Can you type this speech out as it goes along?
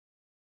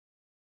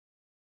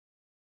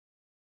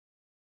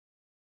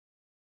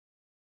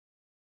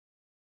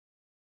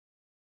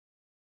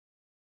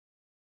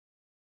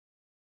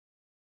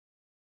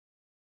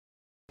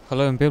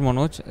Hello, என் பேர்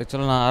மனோஜ்.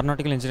 ஆக்சுவலாக நான்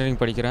ஏரோநாட்டிக்கல் இன்ஜினியரிங்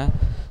படிக்கிறேன்.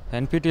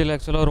 NPTEL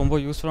ஆக்சுவலாக ரொம்ப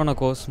யூஸ்ஃபுல்லான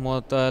கோர்ஸ்.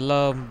 மொத்த எல்லா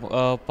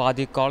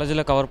பாதி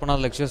காலேஜில் கவர்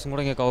பண்ணாத லெக்சர்ஸும்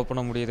கூட இங்கே கவர்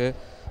பண்ண முடியுது.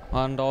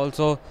 அண்ட்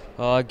ஆல்சோ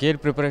கேட்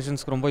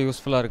ப்ரிப்பரேஷன்ஸ்க்கு ரொம்ப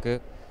யூஸ்ஃபுல்லாக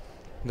இருக்குது.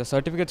 இந்த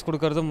சர்டிஃபிகேட்ஸ்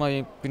கொடுக்கறது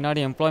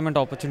பின்னாடி எம்ப்ளாய்மெண்ட்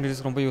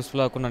ஆப்பர்ச்சுனிட்டிஸ் ரொம்ப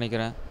யூஸ்ஃபுல்லாக இருக்கும்னு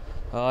நினைக்கிறேன்.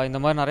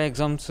 இந்த மாதிரி நிறைய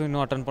எக்ஸாம்ஸ்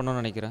இன்னும் அட்டன்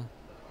பண்ணணும்னு நினைக்கிறேன்.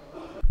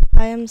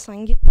 I am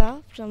Sangeeta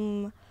from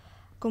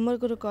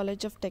Coimbatore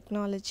College of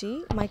Technology.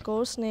 My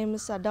course name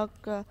is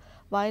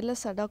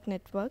Wireless Ad Hoc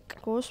Network.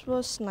 Course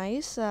was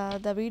nice.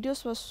 The videos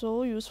were so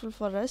useful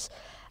for us.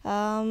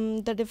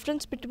 The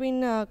difference between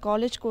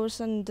college course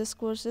and this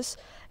course is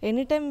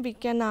anytime we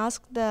can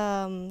ask the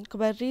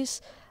queries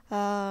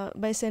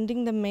by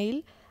sending the mail.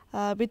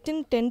 Within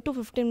 10 to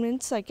 15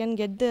 minutes I can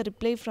get the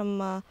reply from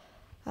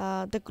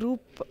the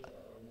group,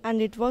 and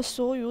it was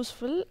so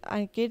useful.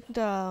 I get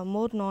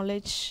more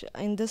knowledge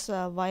in this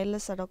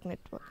wireless ad hoc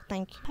network.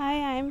 Thank you. Hi,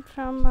 I am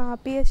from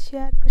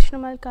PSCR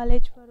Krishnamal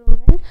College for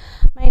Women.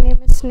 My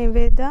name is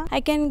Niveda.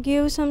 I can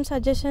give some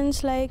suggestions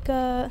like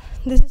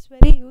this is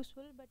very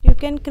useful, but you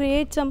can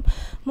create some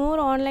more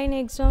online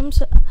exams,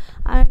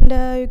 and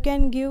you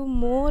can give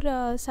more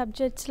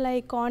subjects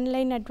like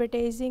online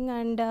advertising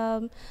and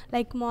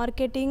like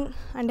marketing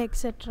and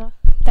etc.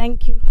 Thank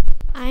you.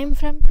 I am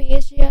from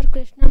PSGR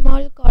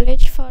Krishnamal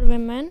College for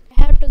Women.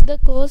 I have took the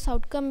course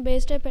Outcome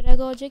Based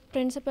Pedagogic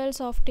Principles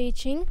of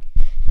Teaching.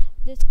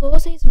 This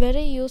course is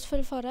very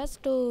useful for us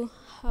to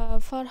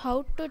for how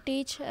to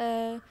teach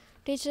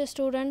the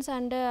students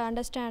and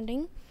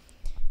understanding.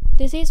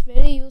 This is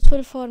very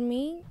useful for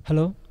me.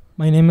 Hello,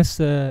 my name is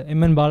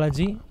M.N.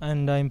 Balaji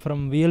and I am from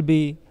VLB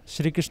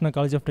Sri Krishna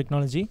College of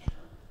Technology,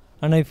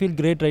 and I feel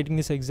great writing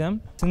this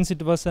exam since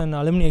it was an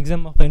alumni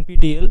exam of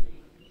NPTEL.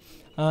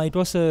 It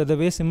was the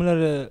way similar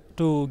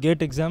to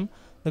GATE exam.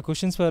 The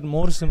questions were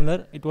more similar.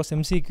 It was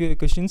MCQ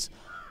questions.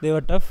 They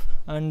were tough,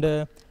 and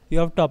you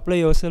have to apply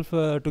yourself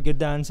to get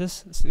the answers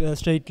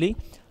straightly.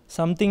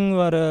 Something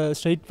were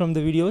straight from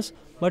the videos,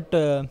 but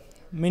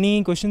many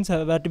questions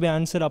were to be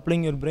answered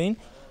applying your brain,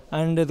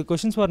 and the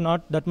questions were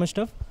not that much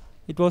tough.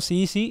 It was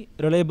easy,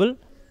 reliable.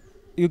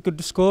 You could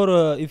score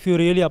if you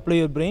really apply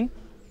your brain,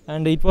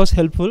 and it was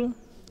helpful,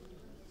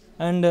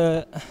 and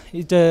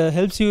it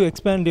helps you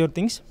expand your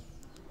things.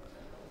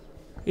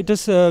 It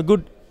is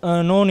good,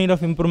 no need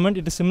of improvement.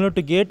 It is similar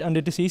to GATE and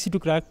it is easy to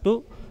crack too.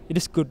 It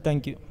is good.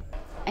 Thank you.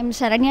 I am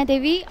Saranya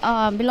Devi,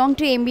 belong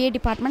to MBA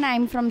department. I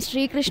am from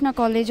Sri Krishna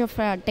College of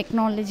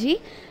Technology.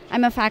 I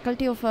am a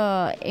faculty of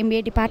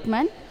MBA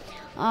department.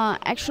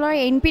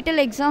 ஆக்சுவலாக NPTEL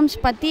exams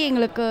பற்றி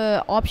எங்களுக்கு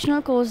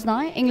optional course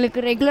தான். எங்களுக்கு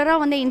ரெகுலராக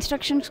வந்து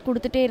instructions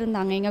கொடுத்துட்டே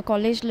இருந்தாங்க எங்கள்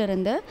காலேஜில்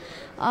இருந்து.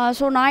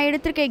 ஸோ நான்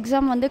எடுத்திருக்க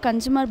எக்ஸாம் வந்து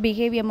கன்சூமர்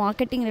பிஹேவியர்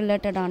மார்க்கெட்டிங்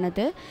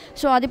ரிலேட்டடானது.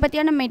 ஸோ அதை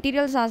பற்றியான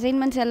மெட்டீரியல்ஸ்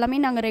அசைன்மெண்ட்ஸ் எல்லாமே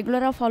நாங்கள்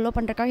ரெகுலராக ஃபாலோ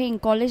பண்ணுறக்காக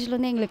எங்கள்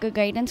காலேஜ்லேருந்து எங்களுக்கு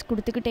கைடன்ஸ்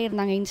கொடுத்துக்கிட்டே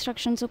இருந்தாங்க,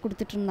 இன்ஸ்ட்ரக்ஷன்ஸும்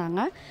கொடுத்துட்டு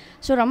இருந்தாங்க.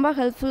 ஸோ ரொம்ப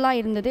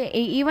ஹெல்ப்ஃபுல்லாக இருந்தது.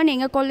 ஈவன்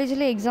எங்கள்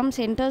காலேஜில் எக்ஸாம்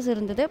சென்டர்ஸ்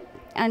இருந்தது,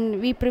 and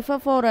we prefer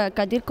for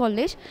Kadir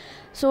College.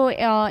 So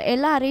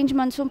எல்லா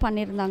அரேஞ்ச்மெண்ட்ஸும்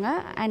பண்ணியிருந்தாங்க,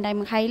 and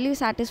I'm highly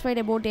satisfied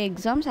about the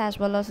exams as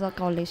well as the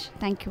college.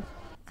 Thank you.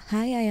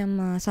 Hi, I am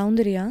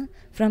Soundarya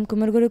from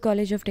Coimbatore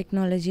College of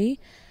Technology.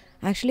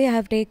 Actually, I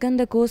have taken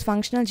the course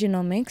Functional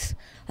Genomics.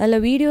 Alla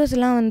videos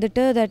எல்லாம்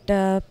வந்துட்டு that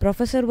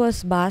professor was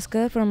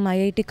Bhaskar from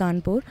IIT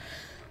Kanpur.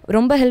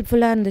 ரொம்ப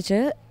ஹெல்ப்ஃபுல்லாக இருந்துச்சு.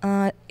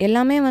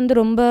 எல்லாமே வந்து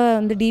ரொம்ப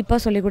வந்து டீப்பாக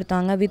சொல்லிக்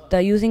கொடுத்தாங்க with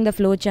using the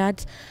flow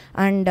charts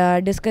and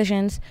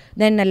discussions,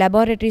 then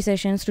laboratory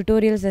sessions,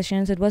 tutorial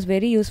sessions. It was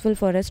very useful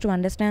for us to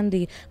understand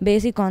the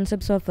basic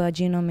concepts of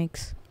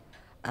genomics.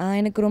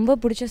 எனக்கு ரொம்ப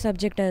பிடிச்ச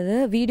சப்ஜெக்ட் அது.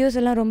 வீடியோஸ்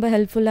எல்லாம் ரொம்ப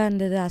ஹெல்ப்ஃபுல்லாக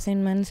இருந்தது.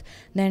 அசைன்மெண்ட்ஸ்,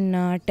 தென்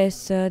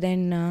டெஸ்ட்ஸு,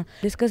 தென்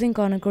டிஸ்கஸிங்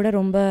கார்னர் கூட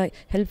ரொம்ப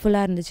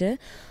ஹெல்ப்ஃபுல்லாக இருந்துச்சு.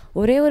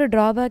 ஒரே ஒரு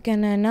ட்ராபேக்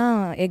என்னென்னா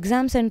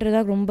எக்ஸாம் சென்டர்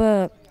தான் ரொம்ப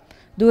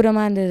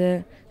தூரமாக இருந்தது.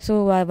 ஸோ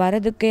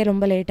வரதுக்கே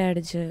ரொம்ப லேட்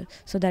ஆகிடுச்சு.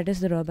 So that is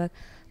the drawback.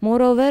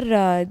 More over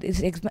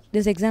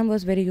this exam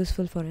was very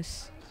useful for us.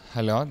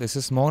 Hello, this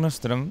is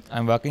Mohanastram. I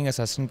am working as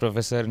assistant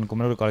professor in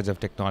Coimbatore College of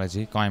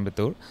Technology,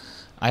 Coimbatore.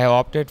 I have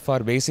opted for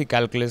basic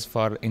calculus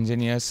for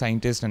engineers,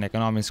 scientists and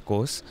economics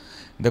course.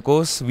 The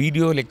course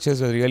video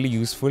lectures were really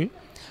useful,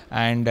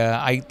 and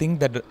I think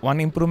that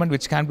one improvement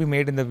which can be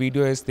made in the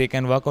video is they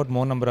can work out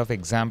more number of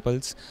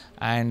examples,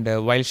 and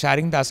while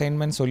sharing the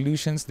assignment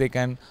solutions they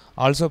can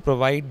also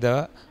provide the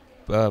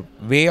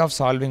way of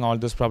solving all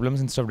those problems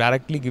instead of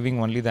directly giving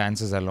only the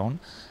answers alone.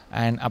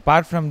 And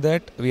apart from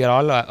that, we are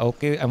all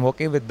okay. I'm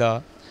okay with the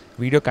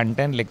video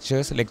content,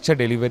 lectures, lecture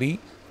delivery,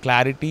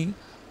 clarity,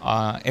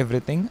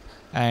 everything,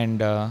 and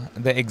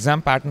the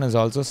exam pattern is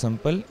also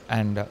simple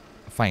and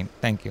fine.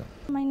 Thank you.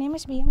 My name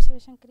is BM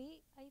Sivashankari.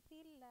 I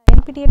feel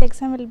NPTEL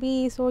exam will be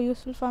so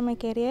useful for my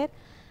career,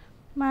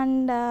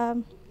 and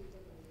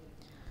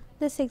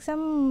this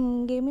exam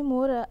gave me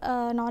more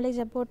knowledge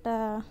about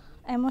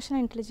emotional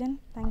intelligence.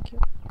 Thank you.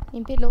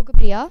 என் பேர்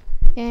Logapriya.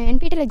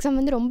 NPTEL exam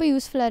வந்து ரொம்ப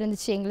யூஸ்ஃபுல்லாக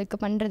இருந்துச்சு எங்களுக்கு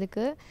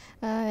பண்ணுறதுக்கு.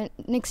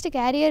 Next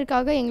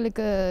கேரியருக்காக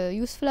எங்களுக்கு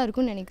யூஸ்ஃபுல்லாக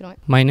இருக்கும்னு நினைக்கிறோம்.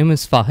 My name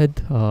is Fahid.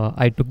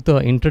 I took the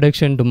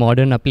Introduction to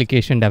Modern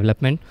Application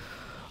Development.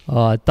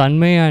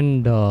 Tanmay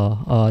and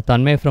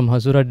Tanmay from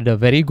Hazura did a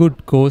very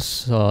good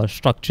course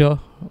structure,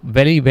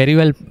 very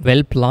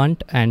well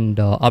planned and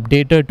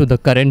updated to the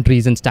current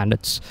recent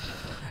standards.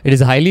 It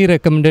is highly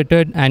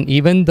recommended, and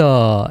even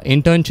the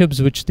internships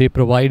which they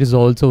provide is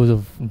also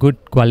of good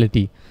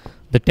quality.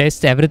 The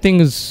test, everything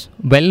is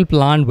well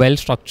planned, well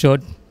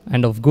structured,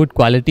 and of good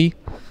quality.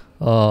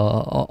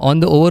 On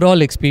the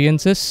overall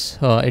experiences,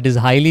 it is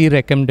highly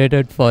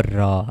recommended for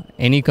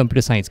any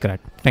computer science grad.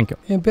 Thank you.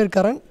 என் பேர்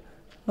Karan,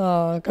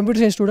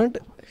 computer science student,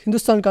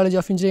 Hindustan college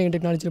of engineering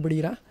டெக்னாலஜியில்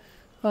படிக்கிறேன்.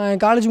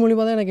 என் college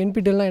மூலிமா தான் எனக்கு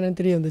NPTELனால் என்னென்னு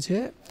தெரிய வந்துச்சு.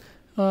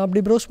 அப்படி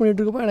ப்ரௌஸ்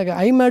பண்ணிகிட்டு இருக்கப்போ எனக்கு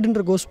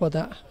ஐமேட்ன்ற கோர்ஸ்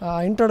பார்த்தேன்,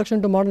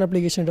 இன்ட்ரடக்ஷன் டு மாடர்ன்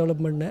அப்ளிகேஷன்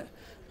டெவலப்மெண்ட்னு.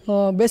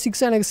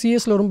 பேசிக்ஸாக எனக்கு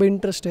சிஎஸில் ரொம்ப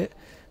இன்ட்ரெஸ்ட்டு.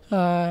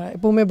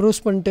 எப்போவுமே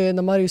ப்ரௌஸ் பண்ணிட்டு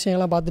இந்த மாதிரி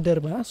விஷயங்கள்லாம் பார்த்துட்டே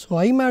இருப்பேன். ஸோ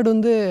ஐமேட்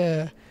வந்து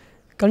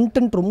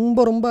கண்டென்ட்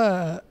ரொம்ப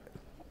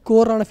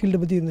கோரான ஃபீல்டை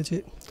பற்றி இருந்துச்சு.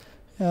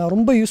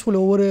 ரொம்ப யூஸ்ஃபுல்.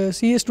 ஒவ்வொரு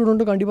சிஎஸ்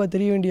ஸ்டூடெண்ட்டும் கண்டிப்பாக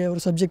தெரிய வேண்டிய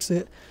ஒரு சப்ஜெக்ட்ஸு.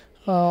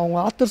 அவங்க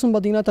ஆத்தர்ஸும்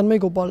பார்த்திங்கன்னா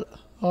தன்மய் கோபால்,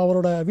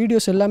 அவரோட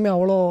வீடியோஸ் எல்லாமே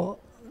அவ்வளோ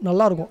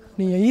நல்லாயிருக்கும்.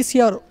 நீங்கள்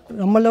ஈஸியாக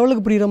நம்ம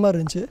லெவலுக்கு புரிகிற மாதிரி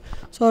இருந்துச்சு.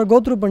 ஸோ அதை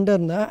கோத்ரூ பண்ணிட்டே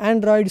இருந்தேன்.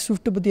 ஆண்ட்ராய்டு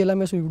ஸ்விஃப்ட்டு பற்றி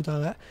எல்லாமே சொல்லி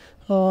கொடுத்தாங்க.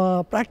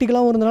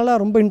 ப்ராக்டிக்கலாகவும் இருந்தனால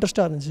ரொம்ப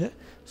இன்ட்ரெஸ்ட்டாக இருந்துச்சு.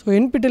 ஸோ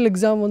NPTEL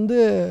எக்ஸாம் வந்து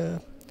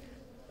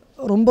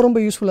ரொம்ப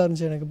யூஸ்ஃபுல்லாக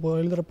இருந்துச்சு. எனக்கு இப்போது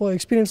எழுதுகிறப்போ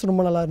எக்ஸ்பீரியன்ஸ்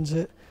ரொம்ப நல்லா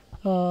இருந்துச்சு.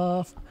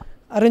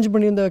 அரேஞ்ச்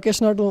பண்ணியிருந்த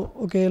வெக்கேஷனாட்டும்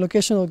ஓகே,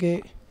 லொக்கேஷன் ஓகே,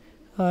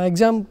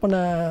 எக்ஸாம் பண்ண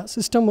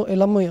சிஸ்டம்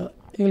எல்லாமே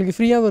எங்களுக்கு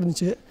ஃப்ரீயாகவும்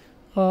இருந்துச்சு.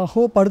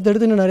 ஹோப்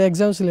அடுத்தடுத்து இன்னும் நிறைய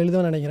எக்ஸாம்ஸில்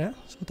எழுதுவேன்னு நினைக்கிறேன்.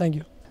 So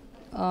thank you.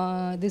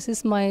 This is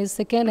my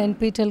second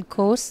NPTEL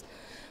course.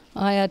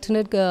 I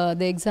attended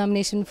the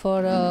examination for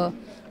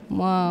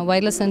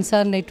wireless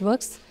sensor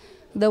networks.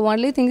 The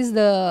only thing is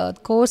the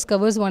course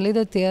covers only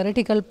the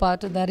theoretical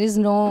part. There is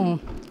no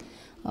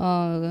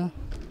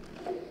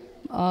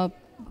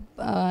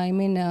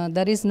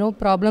there is no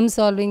problem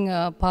solving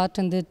part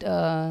in that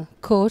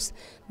course.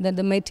 Then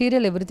the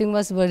material, everything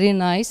was very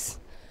nice.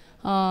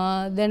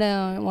 Then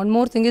one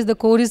more thing is the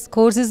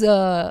course is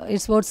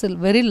it's what's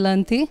very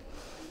lengthy.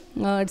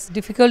 It's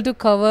difficult to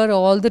cover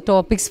all the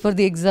topics for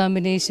the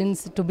examinations,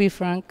 to be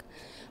frank.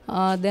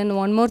 Then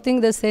one more thing,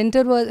 the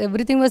center was,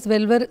 everything was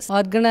well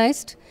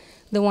organized.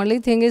 The only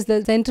thing is the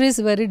center is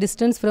very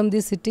distant from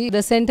the city.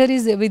 The center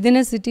is within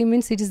a city,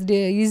 means it is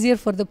easier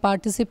for the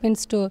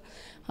participants to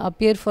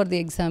appear for the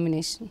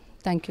examination.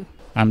 Thank you.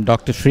 I'm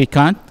Dr.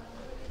 Srikanth,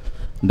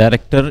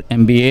 Director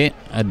MBA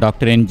at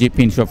Dr. NGP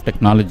Institute of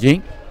Technology.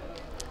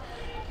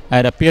 I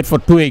had appeared for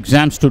 2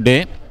 exams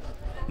today.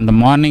 In the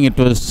morning it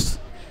was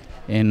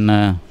in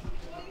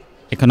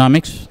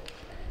economics.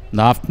 In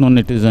the afternoon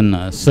it is in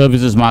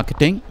services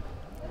marketing.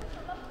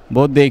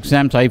 Both the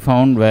exams I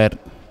found were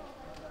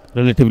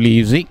relatively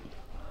easy.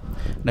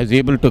 I was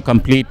able to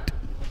complete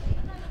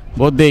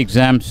both the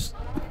exams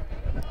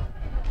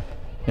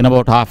in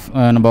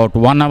about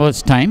 1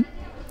 hour's time,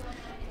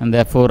 and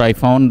therefore I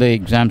found the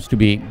exams to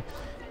be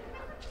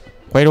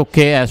quite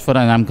okay as far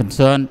as I'm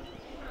concerned.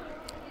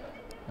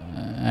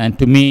 And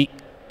to me,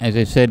 as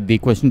I said, the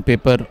question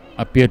paper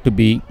appeared to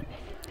be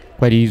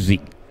quite easy.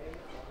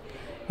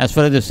 As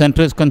far as the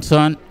center is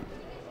concerned,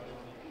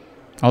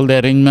 all the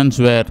arrangements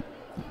were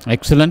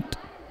excellent.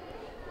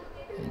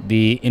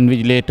 The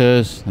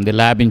invigilators and the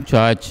lab in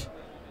charge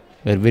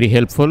were very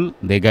helpful.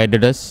 They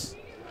guided us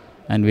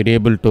and we were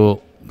able to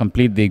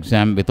complete the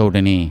exam without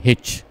any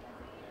hitch.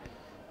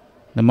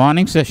 The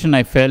morning session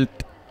I felt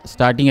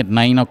starting at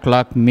 9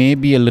 o'clock may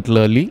be a little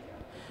early.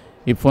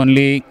 If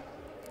only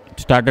it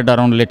started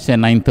around, let's say,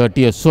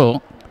 9:30 or so,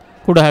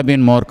 could have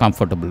been more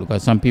comfortable,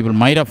 because some people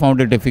might have found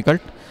it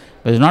difficult,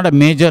 but it's not a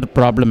major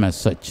problem as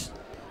such.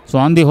 So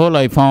on the whole,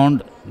 I found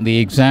the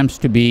exams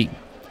to be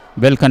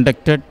well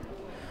conducted.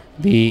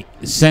 The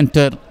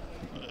center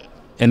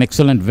an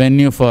excellent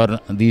venue for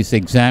these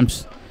exams,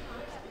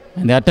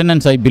 and the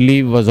attendance, I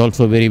believe, was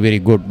also very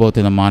good, both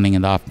in the morning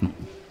and the afternoon.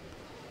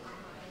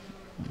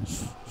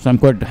 So I'm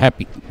quite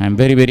happy. I'm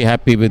very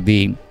happy with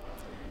the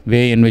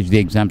way in which the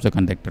exams are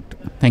conducted.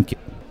 Thank you.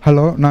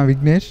 Hello, நான்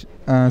Vignesh,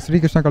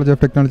 Srikrishna college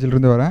of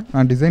டெக்னாலஜிலிருந்து வரேன்.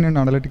 நான் design and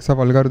analytics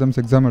of algorithms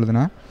exam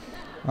எழுதினேன்.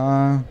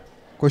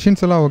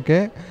 Questions எல்லாம் okay,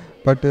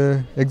 பட்டு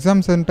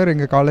exam centre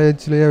எங்கள்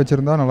காலேஜ்லேயே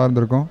வச்சுருந்தா நல்லா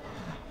இருந்திருக்கும்.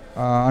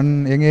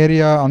 எங்கள்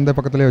ஏரியா அந்த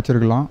பக்கத்துலேயே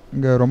வச்சுருக்கலாம்.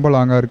 இங்கே ரொம்ப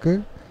லாங்காக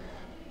இருக்குது.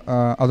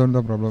 அது ஒன்று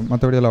தான் ப்ராப்ளம்.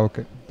 மற்றபடி எல்லாம்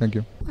okay.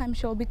 Thank you. I'm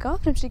Shobika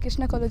from Sri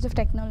Krishna College of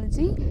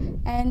Technology,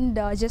 and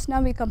just now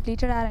we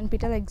completed our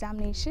NPTEL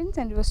examinations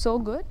and it was so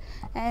good.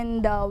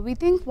 And we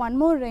think one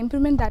more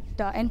improvement that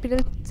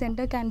NPTEL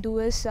Center can do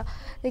is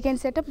they can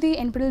set up the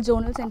NPTEL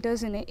zonal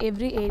centers in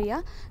every area,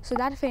 so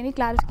that if any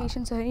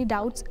clarifications or any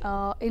doubts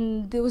in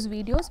those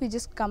videos, we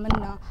just come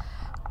and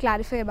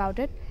clarify about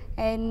it.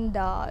 And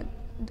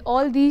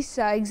all these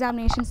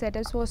examination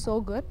setups were so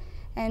good.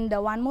 And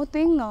one more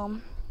thing,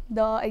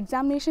 the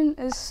examination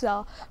is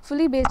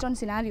fully based on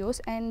scenarios,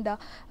 and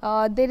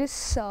there is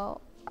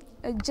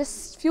just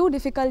few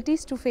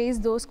difficulties to face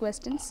those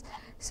questions.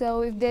 So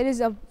if there is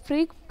a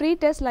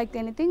pre-test like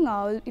anything,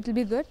 it will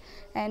be good,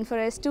 and for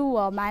us to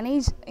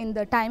manage in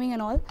the timing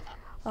and all,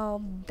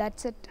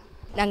 that's it.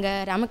 நாங்கள்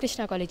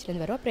ராமகிருஷ்ணா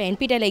காலேஜ்லேருந்து வரோம். அப்புறம்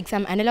NPTEL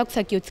exam analogue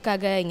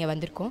சர்க்யூட்ஸ்க்காக இங்கே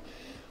வந்திருக்கோம்.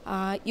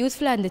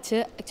 யூஸ்ஃபுல்லாக இருந்துச்சு.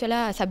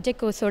 ஆக்சுவலாக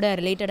subject கோர்ஸோட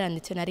ரிலேட்டடாக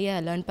இருந்துச்சு,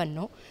 நிறைய லேர்ன்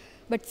பண்ணோம்.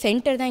 பட்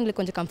சென்டர் தான்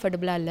எங்களுக்கு கொஞ்சம்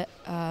கம்ஃபர்டபுளாக இல்லை.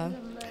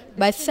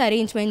 பஸ்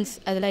அரேஞ்ச்மெண்ட்ஸ்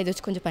அதெல்லாம்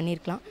ஏதாச்சும் கொஞ்சம்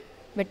பண்ணியிருக்கலாம்.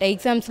 பட்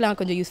எக்ஸாம்ஸ்லாம்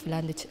கொஞ்சம்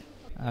யூஸ்ஃபுல்லாக இருந்துச்சு.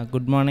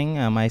 Good morning,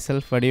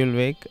 myself Vadiyul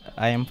Vek.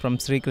 I am from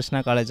Sri Krishna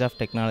College of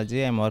Technology.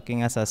 I am working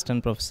as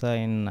assistant professor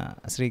in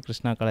Sri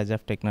Krishna College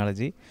of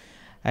Technology.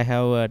 I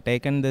have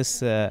taken this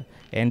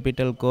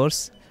NPTEL course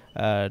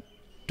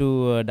to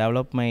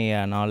develop my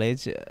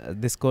knowledge.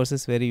 This course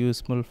is very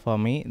useful for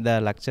me. The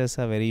lectures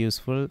are very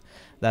useful.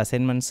 The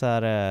assignments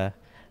are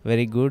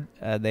very good.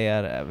 They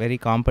are very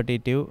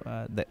competitive.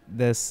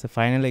 This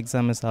final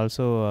exam is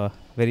also a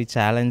very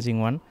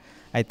challenging one.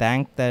 I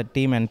thank the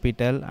team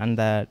NPTEL and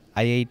the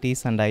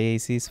IITs and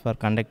IICs for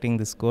conducting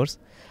this course.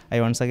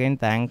 I once again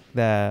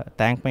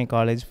thank my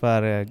college for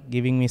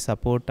giving me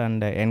support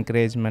and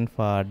encouragement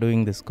for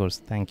doing this course.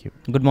 Thank you.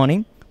 Good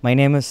morning. My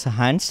name is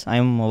Hans. I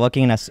am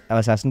working as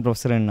assistant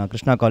professor in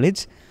Krishna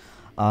College.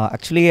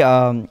 Actually,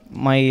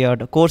 my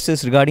course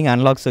is regarding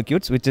analog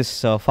circuits, which is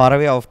far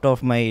away out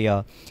of my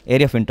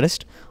area of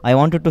interest. I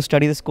wanted to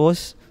study this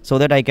course so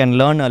that I can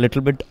learn a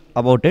little bit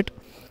about it.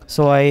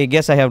 So I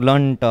guess I have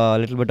learned a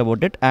little bit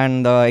about it, and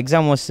the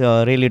exam was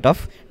really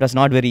tough. It was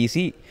not very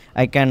easy.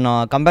 I can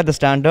compare the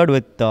standard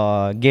with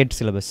GATE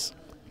syllabus.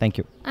 Thank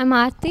you. I'm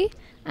Aarti.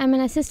 I'm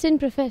an assistant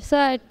professor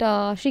at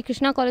Sri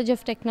Krishna College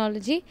of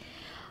Technology.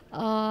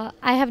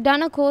 I have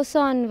done a course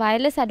on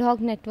wireless ad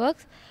hoc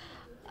networks.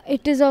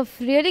 It is of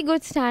really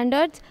good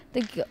standards.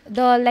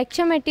 The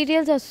lecture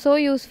materials are so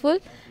useful,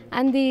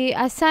 and the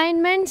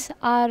assignments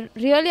are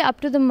really up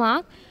to the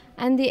mark,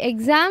 and the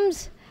exams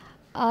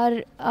are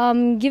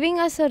giving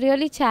us a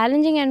really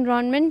challenging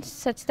environment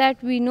such that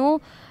we know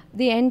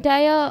the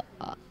entire,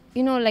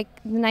 like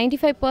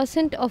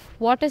 95% of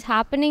what is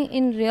happening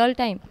in real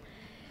time.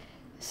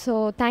 So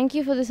thank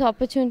you for this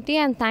opportunity,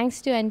 and thanks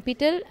to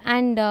NPTEL,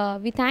 and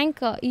we thank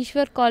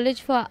Ishwar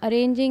College for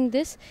arranging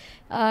this.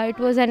 It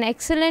was an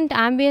excellent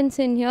ambience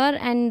in here,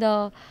 and the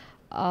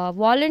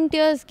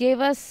volunteers gave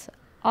us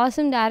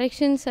awesome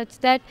directions such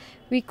that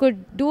we could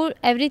do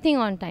everything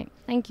on time.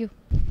 Thank you.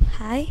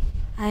 Hi,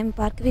 I am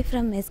Parkavi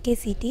from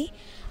SKCT,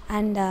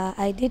 and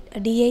I did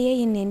a DAA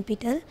in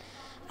NPTEL,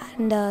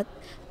 and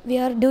we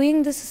are doing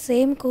this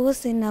same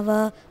course in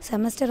our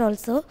semester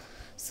also.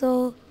 So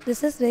this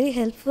is very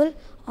helpful.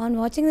 On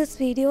watching this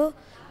video,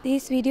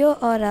 these videos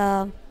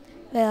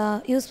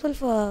are useful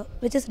for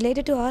which is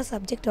related to our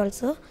subject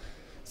also.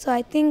 So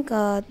I think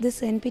this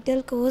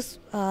NPTEL course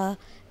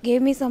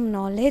gave me some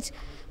knowledge,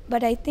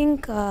 but I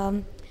think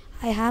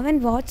I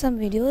haven't watched some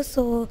videos,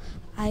 so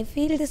I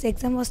feel this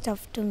exam was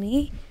tough to me.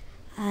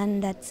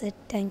 And that's it.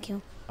 Thank you.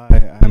 Hi,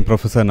 I'm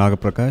Professor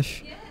Nagaprakash.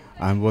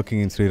 I'm working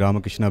in Sri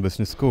Ramakrishna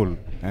Business School,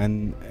 and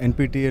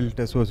NPTEL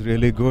test was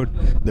really good.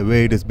 The way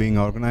it is being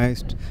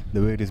organized,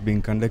 the way it is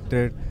being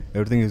conducted,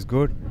 everything is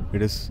good.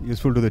 It is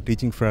useful to the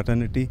teaching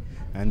fraternity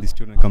and the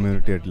student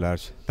community at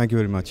large. Thank you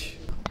very much.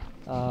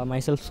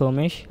 Myself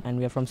Somesh, and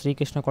we are from Sri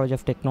Krishna College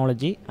of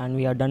Technology, and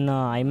we have done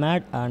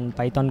IMAD and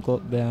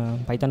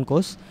Python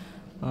course.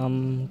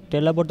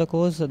 Tell about the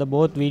course.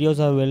 Both videos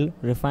are well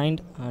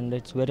refined and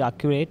it's very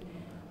accurate.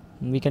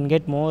 We can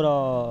get more,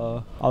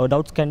 our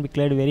doubts can be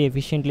cleared very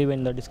efficiently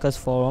when the discuss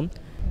forum.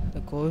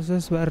 The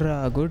courses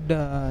were good.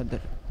 The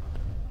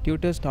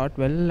tutors taught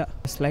well.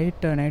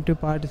 Slight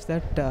negative part is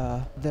that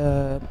the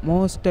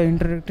most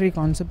introductory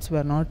concepts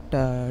were not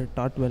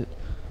taught well.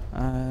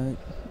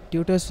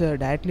 Tutors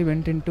directly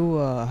went into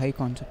high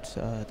concepts.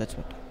 That's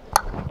what.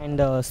 And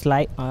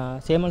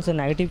same also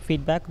negative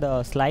feedback,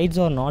 the slides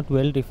are not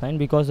well defined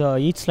because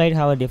each slide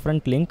have a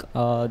different link.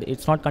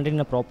 It's not contained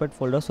in a proper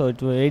folder, so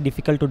it's very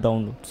difficult to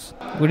download.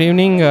 Good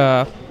evening,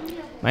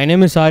 my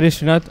name is Arish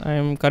Srinath. I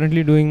am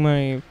currently doing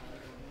my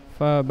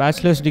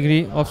bachelor's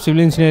degree of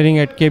civil engineering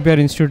at KPR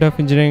Institute of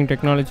Engineering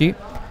Technology.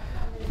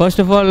 First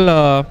of all,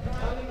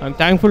 I'm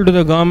thankful to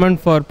the government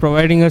for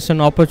providing us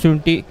an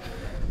opportunity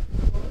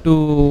to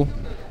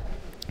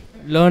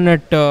learn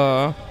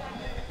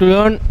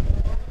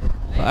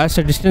as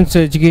a distance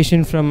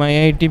education from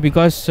IIT,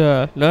 because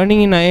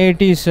learning in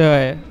IIT is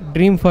a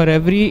dream for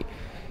every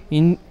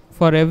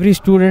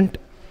student,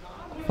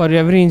 for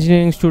every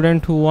engineering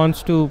student who wants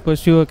to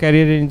pursue a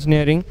career in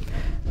engineering.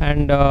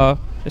 And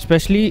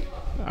especially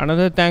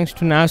another thanks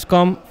to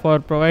NASCOM for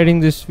providing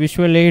this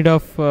visual aid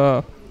of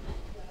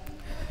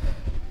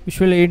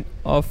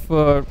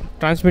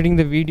transmitting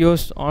the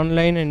videos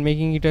online and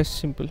making it as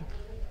simple.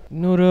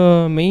 இன்னொரு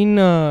main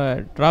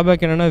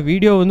drawback என்னென்னா,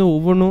 video வந்து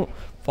ஒவ்வொன்றும்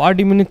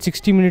 40 minutes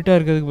 60 minutes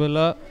இருக்கிறதுக்கு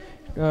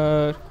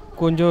பதிலாக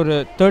கொஞ்சம் ஒரு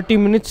 30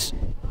 minutes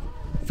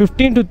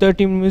 15 to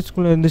 30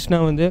 minutesக்குள்ளே இருந்துச்சுன்னா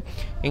வந்து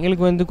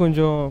எங்களுக்கு வந்து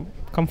கொஞ்சம்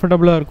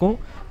கம்ஃபர்டபுளாக இருக்கும்.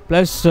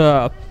 Plus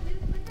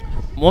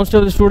most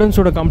of the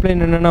ஸ்டூடெண்ட்ஸோட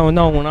complaint என்னென்னா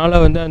வந்து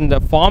அவங்களால வந்து அந்த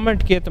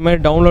ஃபார்மேட்க்கு ஏற்ற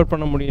மாதிரி டவுன்லோட்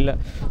பண்ண முடியல.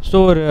 ஸோ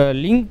ஒரு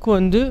லிங்க்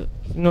வந்து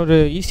இன்னொரு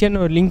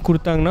ஈஸியான ஒரு லிங்க்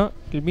கொடுத்தாங்கன்னா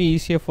it will be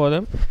easier for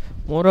them.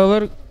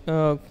 Moreover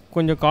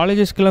கொஞ்சம்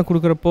காலேஜஸ்க்கெலாம்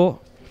கொடுக்குறப்போ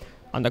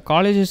அந்த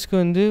காலேஜஸ்க்கு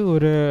வந்து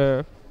ஒரு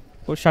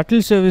ஒரு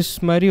ஷட்டில் சர்வீஸ்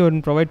மாதிரி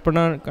ஒன்று ப்ரொவைட்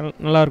பண்ணால்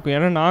நல்லாயிருக்கும்.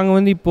 ஏன்னா நாங்கள்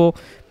வந்து இப்போது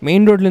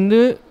மெயின் ரோட்லேருந்து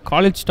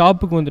காலேஜ்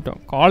ஸ்டாப்புக்கு வந்துவிட்டோம்.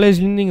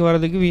 காலேஜ்லேருந்து இங்கே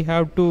வரதுக்கு we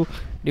have to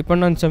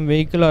depend on some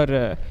vehicle R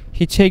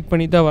hitch hike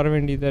பண்ணி தான் வர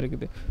வேண்டியதாக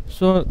இருக்குது.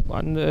 ஸோ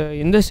அந்த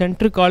எந்த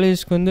சென்ட்ரு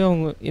காலேஜ்க்கு வந்து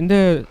அவங்க எந்த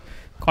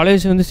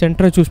காலேஜ் வந்து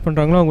சென்டரை சூஸ்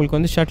பண்ணுறாங்களோ அவங்களுக்கு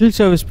வந்து ஷட்டில்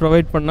சர்வீஸ்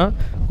ப்ரொவைட் பண்ணால்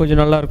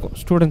கொஞ்சம் நல்லாயிருக்கும்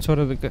ஸ்டூடெண்ட்ஸ்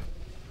வர்றதுக்கு.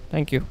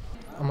 Thank you.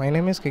 My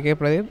name is KK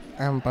Pradeep.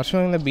 I am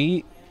pursuing the BE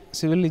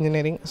Civil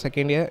Engineering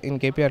second year in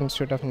KPR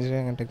Institute of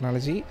Engineering and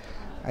Technology.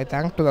 I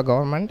thank to the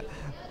government.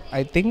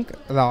 I think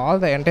all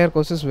the entire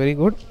course is very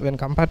good when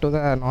compared to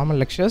the normal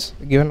lectures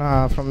given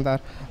from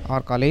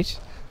our college.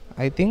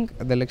 I think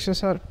the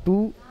lectures are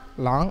too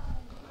long.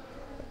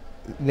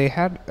 They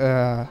had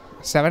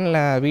 7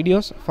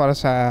 videos for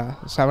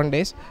 7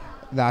 days.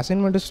 The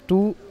assignment is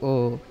too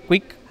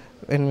quick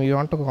when we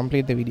want to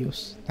complete the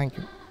videos. Thank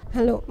you.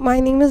 Hello, my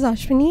name is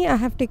Ashwini. I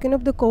have taken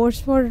up the course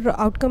for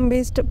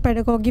outcome-based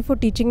pedagogy for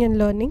teaching and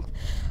learning.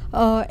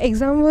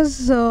 Exam was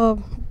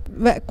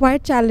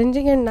quite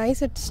challenging and nice.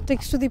 It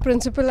sticks to the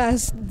principle as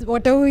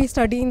whatever we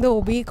study in the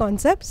OBE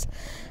concepts.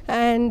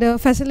 And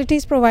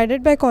facilities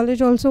provided by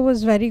college also was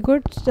very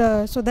good,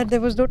 so that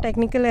there was no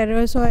technical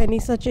errors or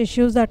any such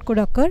issues that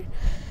could occur.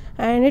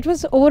 And it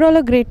was overall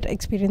a great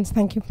experience.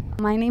 Thank you.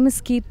 My name is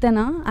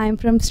Keertana. I am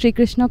from Sri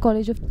Krishna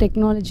College of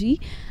Technology,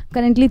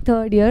 currently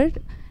 3rd year.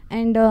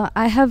 And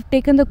I have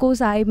taken the course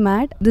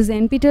IMAT. This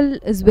NPTEL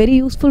is very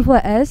useful for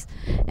us,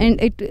 and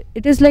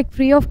it is like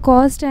free of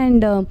cost,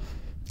 and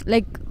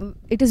like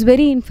it is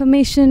very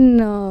information,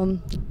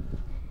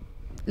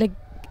 like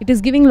it is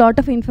giving lot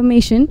of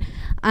information,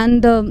 and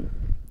the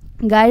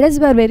guiders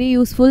were very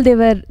useful.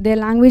 Their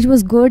language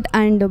was good,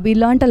 and we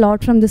learnt a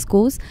lot from this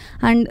course,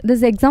 and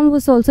this exam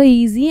was also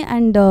easy,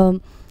 and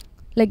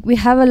like we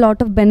have a lot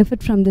of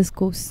benefit from this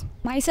course.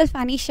 Myself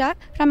Anisha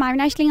from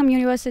Avinash-Lingam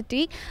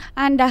University,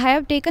 and I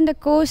have taken the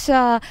course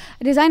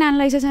Design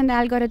Analysis and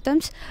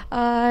Algorithms.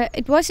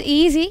 It was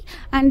easy,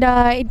 and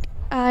it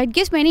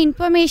gives many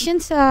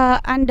informations,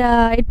 and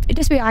it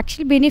is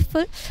actually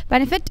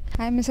benefit.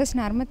 I am Mrs.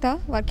 Narmata,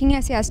 working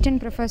as a assistant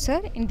professor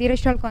in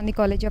Dhirashwal Gandhi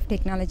College of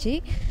Technology.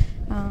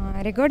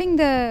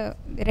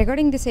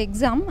 Regarding this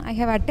exam, I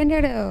have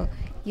attended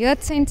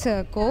Earth Science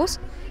course.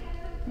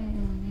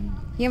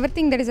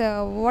 Everything, there is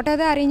what are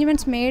the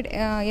arrangements made,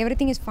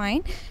 everything is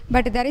fine,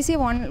 but there is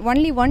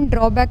only one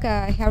drawback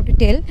I have to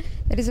tell.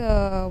 That is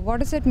what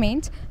does it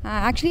means?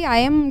 Actually I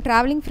am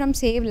traveling from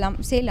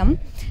Salem.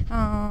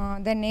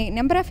 The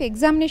number of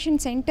examination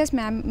centers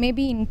may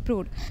be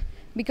improved,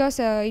 because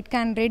it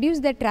can reduce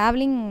the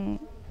traveling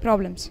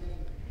problems.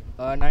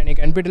 நான்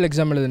இன்றைக்கி NPTEL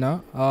exam எழுதுனா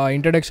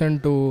introduction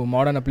to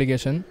modern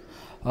application.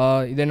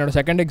 இது என்னோடய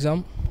second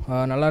exam.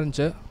 நல்லா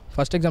இருந்துச்சு.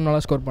 First exam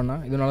நல்லா score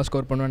பண்ணேன், இது நல்லா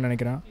ஸ்கோர் பண்ணுவேன்னு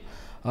நினைக்கிறேன்.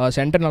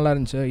 சென்டர் நல்லா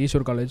இருந்துச்சு,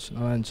 ஈஸ்வர் காலேஜ்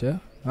நல்லா இருந்துச்சு.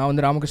 நான்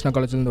வந்து ராமகிருஷ்ணா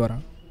காலேஜ்லேருந்து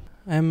வரேன்.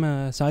 I am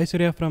Sai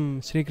Surya from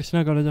Sri Krishna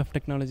college of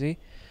technology.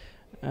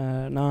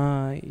 நான்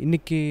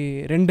இன்றைக்கி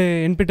 2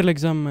 NPTEL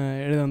எக்ஸாம்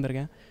எழுத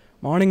வந்திருக்கேன்.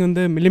 மார்னிங்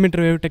வந்து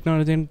மில்லிமீட்டர் வேவ்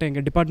டெக்னாலஜின்ட்டு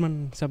எங்கள்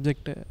department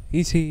subject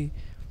easy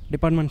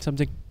department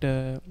subject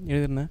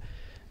எழுதிருந்தேன்.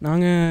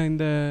 நாங்கள்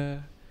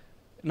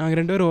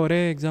 2 பேரும் ஒரே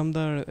எக்ஸாம்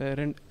தான்,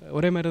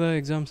 ஒரே மாதிரி தான்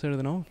எக்ஸாம்ஸ்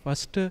எழுதினோம்.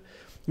 ஃபஸ்ட்டு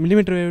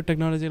மில்லிமீட்டர் வேவ்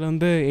டெக்னாலஜியில்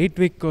வந்து 8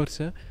 வீக்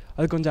கோர்ஸு,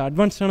 அது கொஞ்சம்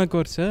அட்வான்ஸ்டான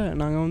கோர்ஸு.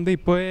 நாங்கள் வந்து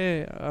இப்போவே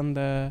அந்த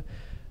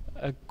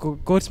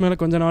கோர்ஸ் மேலே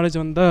கொஞ்சம் நாலேஜ்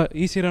வந்தால்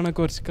ஈஸியரான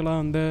கோர்ஸுக்கெல்லாம்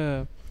வந்து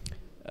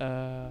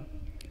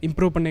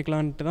இம்ப்ரூவ்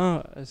பண்ணிக்கலான்ட்டு தான்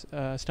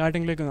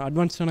ஸ்டார்டிங்லேயே கொஞ்சம்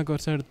அட்வான்ஸ்டான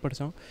கோர்ஸாக எடுத்து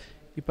படித்தோம்.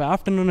 இப்போ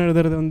ஆஃப்டர்நூன்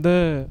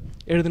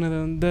எழுதுனது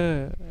வந்து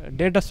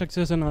data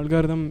structures and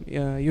algorithm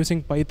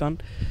using Python.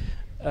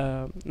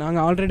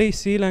 நாங்கள் ஆல்ரெடி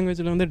சி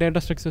லாங்குவேஜில் வந்து டேட்டா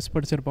ஸ்ட்ரக்சர்ஸ்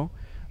படிச்சிருப்போம்.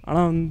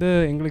 ஆனால் வந்து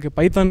எங்களுக்கு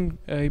பைத்தான்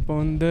இப்போ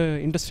வந்து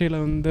இண்டஸ்ட்ரியில்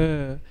வந்து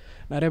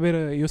நிறைய பேர்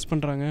யூஸ்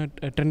பண்ணுறாங்க,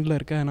 ட்ரெண்டில்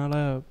இருக்குது. அதனால்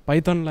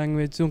பைத்தான்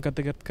லாங்குவேஜும்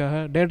கற்றுக்கிறதுக்காக,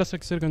 டேட்டா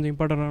ஸ்ட்ரக்சர் கொஞ்சம்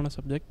இம்பார்ட்டண்டான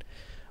சப்ஜெக்ட்,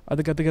 அது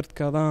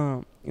கற்றுக்கிறதுக்காக தான்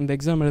இந்த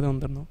எக்ஸாம் எழுத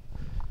வந்திருந்தோம்.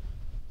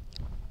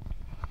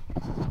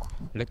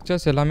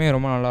 லெக்சர்ஸ் எல்லாமே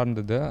ரொம்ப நல்லா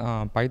இருந்தது.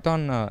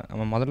 பைத்தான்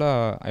முதல்ல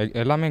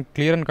எல்லாமே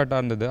கிளியர் அண்ட்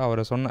கட்டாக இருந்தது.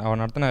 அவர்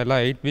நடத்தின எல்லா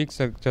 8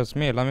 வீக்ஸ்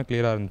லெக்சர்ஸுமே எல்லாமே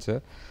கிளியராக இருந்துச்சு.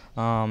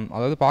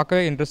 அதாவது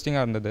பார்க்கவே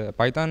இன்ட்ரெஸ்டிங்காக இருந்தது.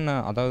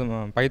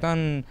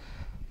 பைத்தான்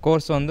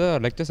கோர்ஸ் வந்து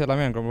லெக்சர்ஸ்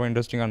எல்லாமே எனக்கு ரொம்ப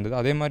இன்ட்ரெஸ்டிங்காக இருந்தது.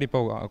 அதே மாதிரி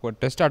இப்போ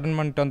டெஸ்ட் அட்டன்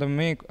பண்ணிட்டு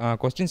வந்தமே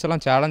கொஸ்டின்ஸ்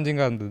எல்லாம்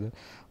சேலஞ்சிங்காக இருந்தது.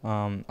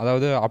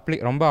 அதாவது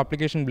ரொம்ப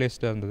அப்ளிகேஷன்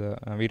பேஸ்டாக இருந்தது.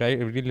 We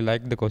really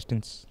like the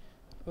questions.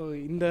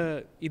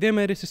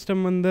 இதேமாரி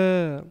சிஸ்டம் வந்து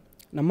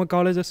நம்ம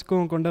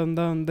காலேஜஸ்க்கும் கொண்டு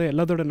வந்தால் வந்து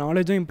எல்லாத்தோட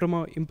நாலேஜும்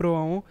இம்ப்ரூவ்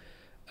ஆகும்,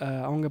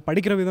 அவங்க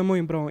படிக்கிற விதமும்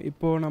இம்ப்ரூவ் ஆகும்.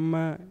 இப்போது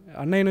நம்ம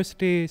அண்ணா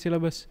யூனிவர்சிட்டி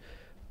சிலபஸ்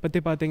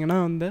பற்றி பார்த்திங்கன்னா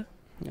வந்து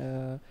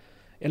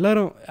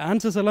எல்லோரும்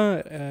ஆன்சர்ஸ் எல்லாம்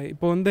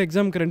இப்போ வந்து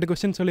எக்ஸாமுக்கு 2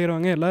 கொஸ்டின்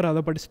சொல்லிடுவாங்க, எல்லோரும்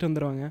அதை படிச்சுட்டு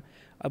வந்துடுவாங்க.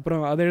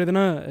 அப்புறம் அதை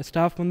எழுதுனா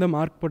ஸ்டாஃப் வந்து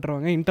மார்க்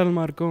போட்டுருவாங்க, இன்டர்னல்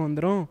மார்க்கும்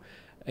வந்துடும்,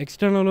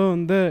 எக்ஸ்டர்னலும்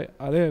வந்து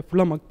அதே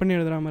ஃபுல்லாக மக் பண்ணி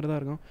எழுதுகிற மாதிரி தான்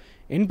இருக்கும்.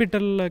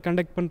 NPTEL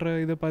கண்டக்ட் பண்ணுற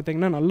இது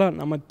பார்த்திங்கன்னா நல்லா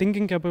நம்ம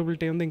திங்கிங்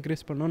கேப்பபிலிட்டியை வந்து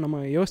இன்க்ரீஸ் பண்ணோம்,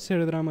 நம்ம யோசிச்சு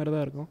எழுதுகிற மாதிரி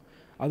தான் இருக்கும்.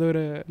 அது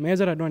ஒரு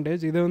மேஜர்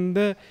அட்வான்டேஜ். இது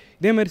வந்து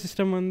இதேமாதிரி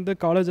சிஸ்டம் வந்து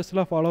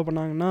காலேஜஸ்லாம் ஃபாலோ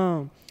பண்ணாங்கன்னா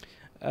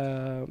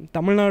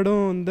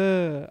தமிழ்நாடும் வந்து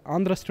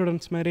ஆந்திரா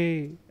ஸ்டூடெண்ட்ஸ் மாதிரி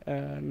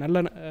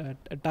நல்ல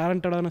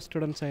டேலண்டடான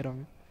ஸ்டூடெண்ட்ஸ்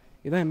ஆயிடுவாங்க.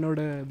 இதுதான் என்னோட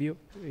வியூ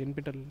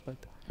NPTEL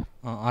பார்த்து.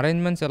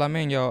 அரேஞ்ச்மெண்ட்ஸ் எல்லாமே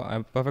இங்கே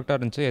பர்ஃபெக்டாக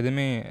இருந்துச்சு.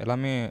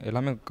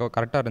 எல்லாமே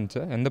கரெக்டாக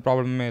இருந்துச்சு. எந்த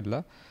ப்ராப்ளமுமே இல்லை.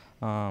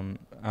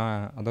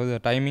 அதாவது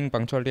டைமிங்,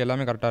 பங்க்சுவாலிட்டி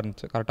எல்லாமே கரெக்டாக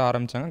இருந்துச்சு. கரெக்டாக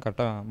ஆரம்பித்தாங்க,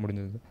 கரெக்டாக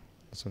முடிஞ்சது.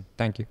 So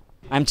thank you.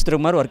 I'm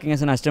Chitrakumar, working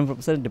as an assistant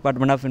professor,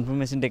 Department of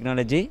Information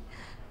Technology,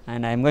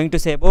 and I am going to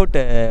say about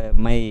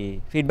my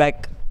feedback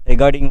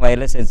regarding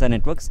wireless sensor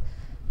networks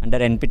under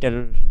NPTEL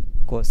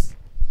course.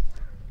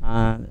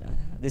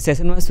 This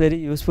session was very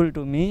useful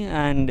to me,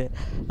 and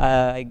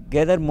I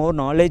gathered more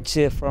knowledge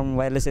from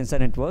wireless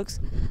sensor networks.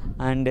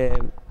 And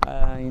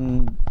in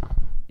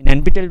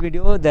NPTEL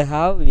video, they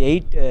have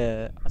 8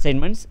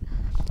 assignments,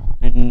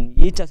 and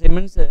each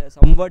assignment is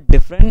somewhat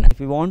different. If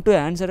you want to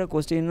answer a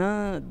question,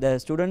 the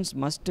students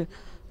must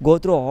go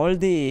through all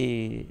the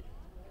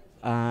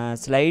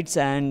slides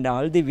and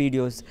all the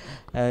videos.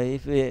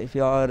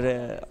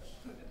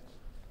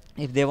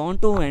 If they want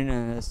to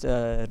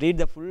read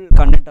the full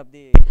content of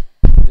the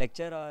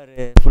lecture or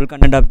full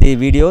content of the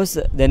videos,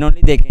 then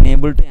only they can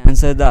able to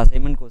answer the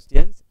assignment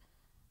questions.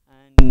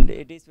 And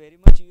it is very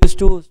much used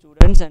to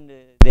students, and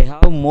they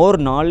have more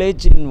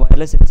knowledge in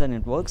wireless sensor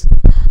networks.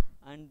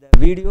 And the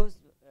videos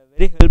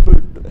very helpful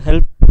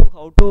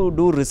how to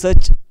do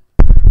research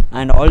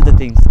and all the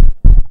things.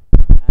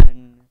 And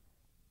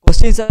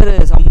questions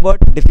are somewhat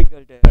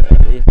difficult.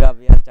 If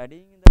we are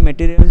studying the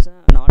materials,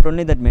 not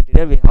only that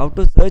material, we have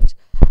to search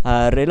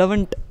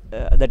relevant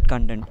that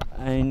content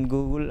in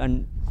Google, and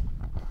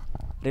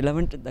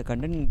relevant the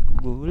content in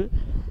Google,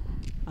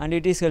 and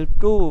it is help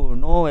to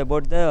know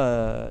about the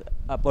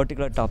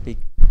particular topic.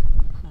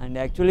 And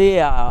actually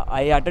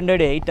I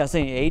attended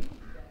 8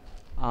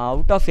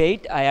 out of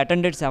 8 I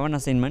attended 7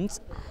 assignments,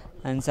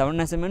 and 7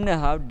 assignments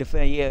have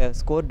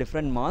scored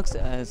different marks,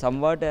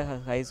 somewhat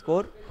high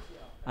score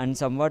and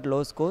somewhat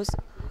low scores.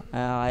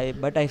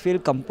 But I feel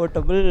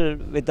comfortable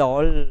with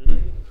all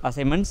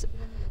assignments.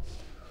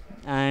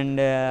 And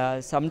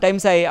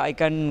sometimes I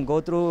can go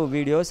through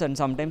videos, and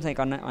sometimes I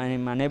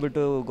am unable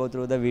to go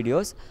through the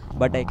videos,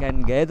 but I can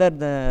gather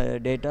the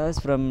data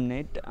from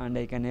net, and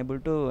I can able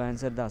to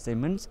answer the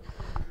assignments.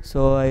 So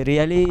I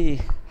really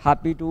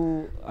happy to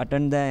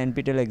attend the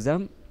NPTEL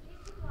exam,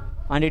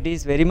 and it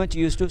is very much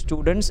used to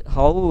students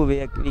how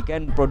we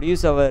can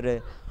produce our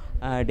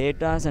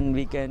data, and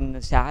we can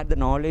share the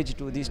knowledge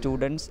to the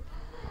students,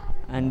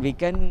 and we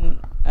can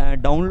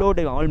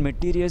download all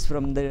materials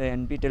from the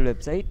NPTEL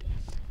website,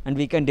 and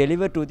we can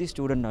deliver to the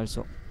student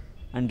also.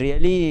 And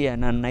really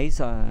nice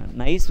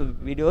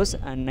videos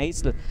and nice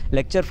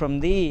lecture from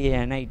the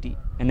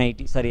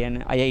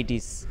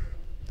IITs.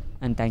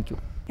 And thank you.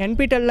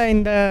 NPTEL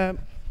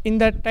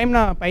இந்த time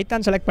நான்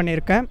Python select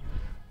பண்ணியிருக்கேன்.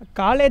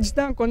 College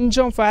தான்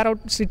கொஞ்சம் fair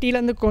out,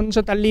 சிட்டிலேருந்து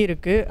கொஞ்சம் தள்ளி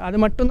இருக்குது. அது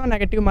மட்டும்தான்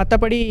நெகட்டிவ்,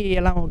 மற்றபடி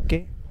எல்லாம் okay.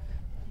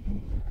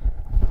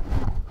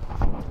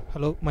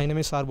 Hello, my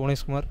name is R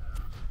Bhuvneshkumar.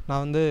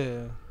 நான் வந்து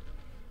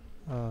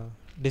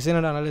design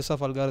and analysis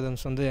of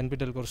algorithms வந்து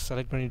NPTEL கோர்ஸ்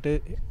செலக்ட் பண்ணிவிட்டு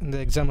இந்த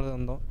எக்ஸாம் எழுத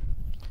வந்தோம்.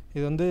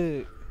 இது வந்து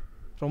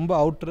ரொம்ப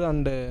அவுட்ரு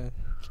அண்டு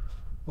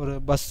ஒரு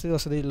பஸ்ஸு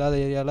வசதி இல்லாத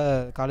ஏரியாவில்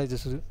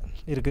காலேஜஸ்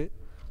இருக்குது.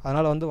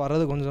 அதனால் வந்து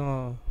வர்றது கொஞ்சம்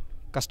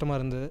கஷ்டமாக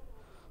இருந்தது.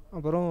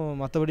 அப்புறம்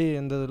மற்றபடி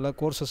எந்த இதில்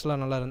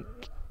கோர்சஸ்லாம் நல்லா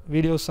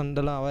வீடியோஸ்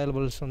அண்டெல்லாம்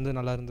அவைலபிள்ஸ் வந்து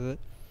நல்லா இருந்தது.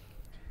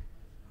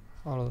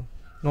 அவ்வளோ,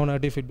 நோ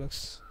நெகட்டிவ்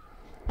ஃபீட்பேக்ஸ்.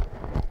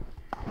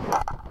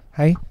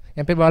 ஹாய்,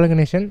 என் பேர்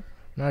பாலகணேஷன்.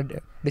 நான்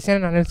design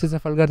and analysis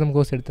of algorithm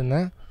course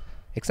எடுத்திருந்தேன்.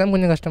 எக்ஸாம்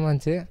கொஞ்சம் கஷ்டமாக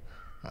இருந்துச்சு.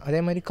 அதே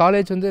மாதிரி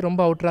காலேஜ் வந்து ரொம்ப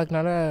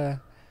அவுட்ராக்னால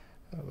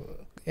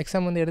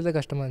எக்ஸாம் வந்து எழுத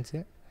கஷ்டமாக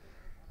இருந்துச்சு.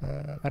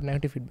 வேறு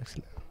நெகட்டிவ் ஃபீட்பேக்ஸ்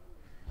இல்லை.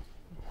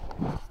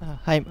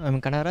 Hi, I'm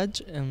Kanagaraj.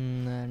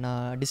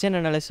 நான் டிசைன்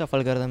அனாலிசிஸ் ஆஃப்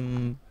அல்காரிதம்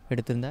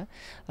எடுத்திருந்தேன்.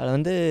 அதில்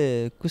வந்து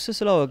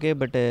குவிஸஸ்லாம் ஓகே,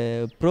 பட்டு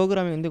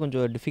ப்ரோக்ராமிங் வந்து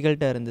கொஞ்சம்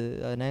டிஃபிகல்ட்டாக இருந்தது.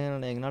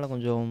 அதனால் எங்களால்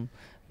கொஞ்சம்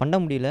பண்ண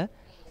முடியல.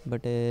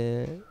 பட்டு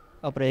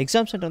அப்புறம்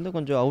எக்ஸாம் சென்டர் வந்து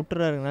கொஞ்சம்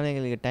அவுட்டராக இருக்கிறதுனால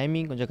எங்களுக்கு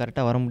டைமிங் கொஞ்சம்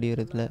கரெக்டாக வர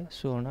முடியறதில்ல.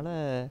 ஸோ அதனால்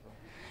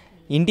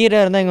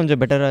இன்டீரியராக இருந்தால்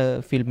கொஞ்சம் பெட்டராக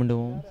ஃபீல்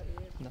பண்ணுவோம்.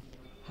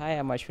 Hi,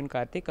 I'm Ashwin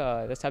Karthik.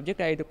 The subject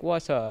I took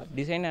was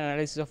design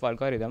analysis of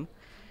algorithm.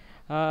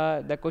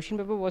 The question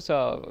paper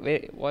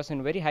was in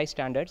very high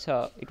standards.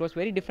 It was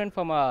very different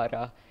from our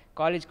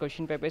college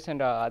question papers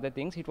and other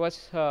things. It was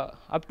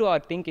up to our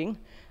thinking.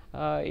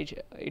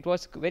 It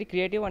was very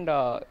creative, and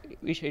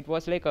it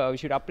was like we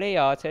should apply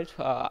ourselves,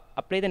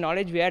 apply the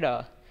knowledge we had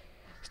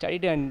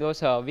studied in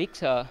those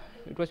weeks.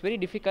 It was very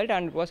difficult,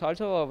 and it was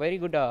also a very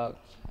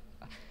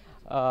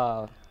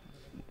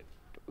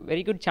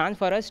good chance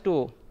for us to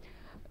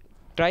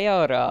try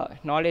our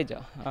knowledge.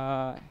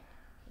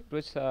 It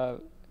was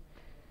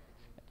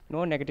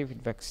no negative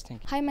feedbacks. Thank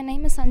you. Hi, my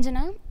name is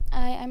Sanjana.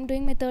 I am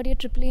doing my third year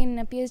EEE in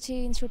PhD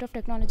Institute of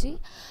Technology.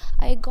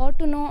 I got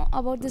to know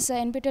about this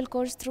NPTEL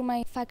course through my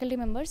faculty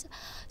members.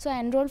 So I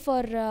enrolled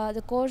for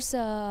the course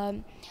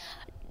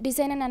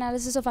design and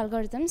analysis of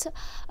algorithms.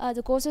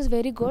 The course was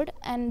very good,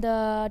 and the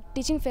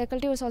teaching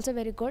faculty was also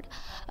very good.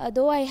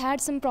 Though I had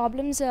some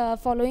problems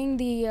following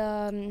the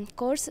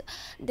course,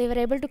 they were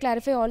able to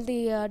clarify all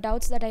the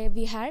doubts that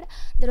we had.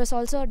 There was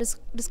also a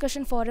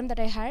discussion forum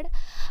that I had,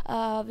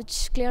 which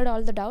cleared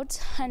all the doubts,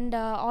 and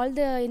all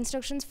the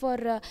instructions for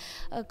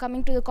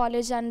coming to the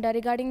college and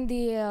regarding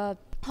the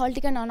hall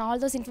ticket and all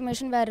those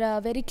information were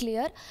very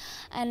clear,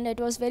 and it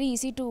was very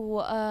easy to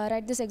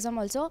write this exam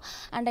also.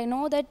 And I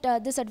know that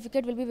this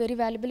certificate will be very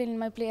valuable in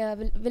my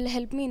will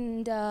help me in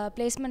the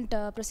placement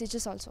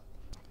procedures also.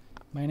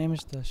 My name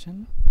is Darshan.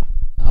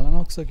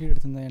 NOC circuit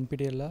எடுத்திருந்தேன்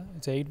NPTEL.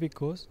 It's 8-week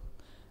course.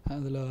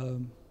 அதில்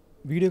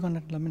video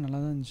content எல்லாமே நல்லா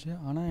தான் இருந்துச்சு.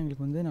 ஆனால்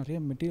எங்களுக்கு வந்து நிறைய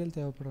மெட்டீரியல்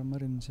தேவைப்படுற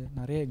மாதிரி இருந்துச்சு,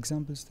 நிறைய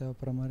எக்ஸாம்பிள்ஸ்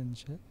தேவைப்படுற மாதிரி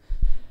இருந்துச்சு.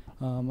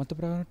 மற்ற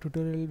பிரகாரம்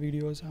டுட்டோரியல்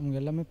வீடியோஸ் அவங்க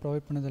எல்லாமே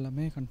ப்ரொவைட் பண்ணது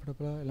எல்லாமே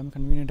கம்ஃபர்டபுளாக எல்லாமே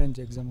கன்வீனியண்ட்டாக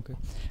இருந்துச்சு எக்ஸாமுக்கு.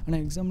 ஆனால்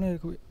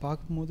எக்ஸாமில்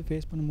பார்க்கும்போது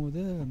ஃபேஸ்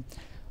பண்ணும்போது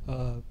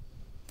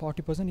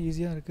 40%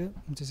 ஈஸியாக இருக்குது,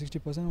 மிச்சம்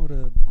 60% ஒரு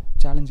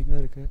சேலஞ்சிங்காக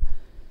இருக்குது.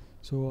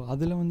 ஸோ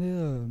அதில் வந்து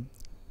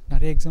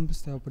நிறைய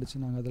எக்ஸாம்பிள்ஸ் தேவைப்படுச்சு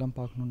நாங்கள் அதெல்லாம்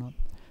பார்க்கணுன்னா.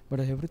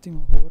 பட் எவ்ரிதிங்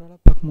ஓவராலாக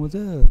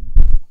பார்க்கும்போது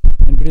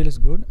NPTEL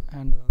இஸ் குட்.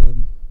 அண்ட்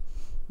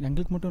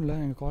எங்களுக்கு மட்டும் இல்லை,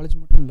 எங்கள் காலேஜ்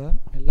மட்டும் இல்லை,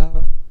 எல்லா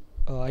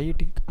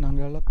ஐஐடி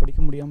நாங்கள் எல்லாம் படிக்க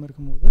முடியாமல்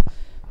இருக்கும்போது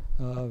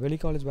வெளி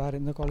காலேஜ் வேறு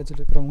எந்த காலேஜில்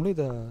இருக்கிறவங்களும்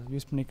இதை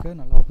யூஸ் பண்ணிக்க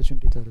நல்ல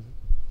ஆப்பர்ச்சுனிட்டி தருது.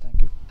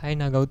 தேங்க்யூ. ஹாய்,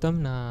 நான் கௌதம்.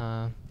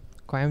 நான்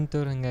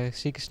கோயம்புத்தூர் இங்கே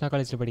ஸ்ரீகிருஷ்ணா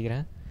காலேஜில்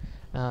படிக்கிறேன்.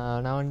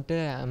 நான் வந்துட்டு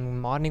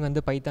மார்னிங்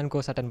வந்து பைத்தான்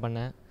கோர்ஸ் அட்டன்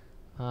பண்ணேன்,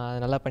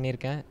 அது நல்லா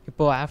பண்ணியிருக்கேன்.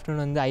 இப்போது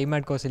ஆஃப்டர்நூன் வந்து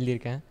ஐமேட் கோர்ஸ்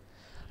எழுதியிருக்கேன்.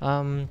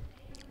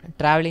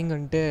 ட்ராவலிங்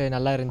வந்துட்டு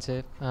நல்லா இருந்துச்சு,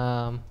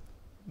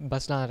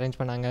 பஸ்லாம் அரேஞ்ச்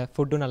பண்ணாங்க,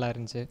 ஃபுட்டும் நல்லா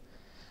இருந்துச்சு.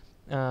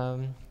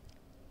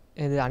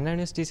 இது அண்ணா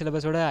யூனிவர்சிட்டி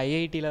சிலபஸோட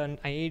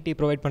ஐஐடி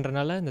ப்ரொவைட்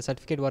பண்ணுறதுனால இந்த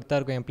சர்டிஃபிகேட் ஒர்த்தாக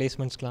இருக்கும் என்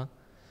பிளேஸ்மெண்ட்ஸ்க்கெலாம்.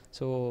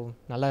 ஸோ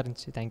நல்லா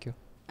இருந்துச்சு. Thank you.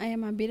 I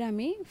am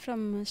Abhirami from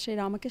Sri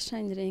Ramakrishna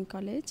Engineering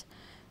College.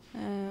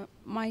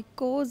 My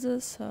course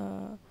is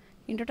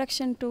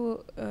Introduction to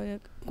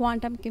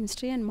Quantum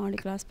Chemistry and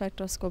Molecular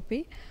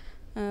Spectroscopy.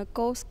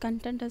 Course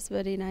content is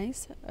very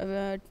nice.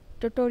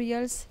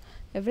 Tutorials,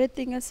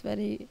 everything is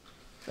very,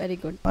 very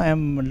good. I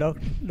am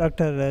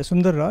Dr.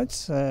 Sundar Raj,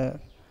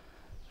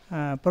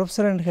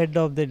 Professor and Head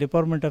of the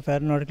Department of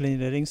Aeronautical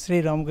Engineering, Sri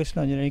Ramakrishna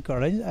Engineering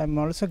College. I am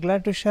also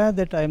glad to share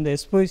that I am the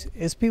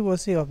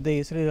SPOC of the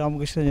Sri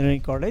Ramakrishna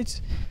Engineering College,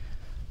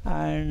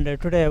 and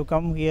today I have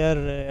come here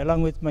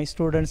along with my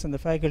students and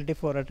the faculty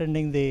for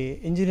attending the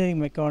engineering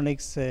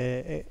mechanics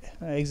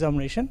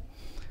examination,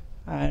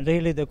 and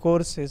really the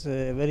course is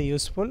very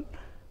useful,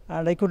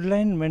 and I could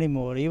learn many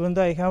more. Even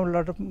though I have a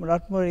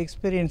lot more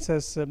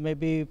experiences,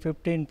 maybe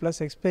 15 plus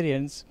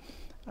experience,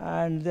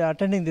 and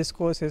attending this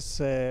course is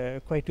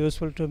quite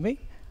useful to me.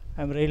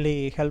 I am really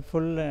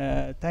helpful,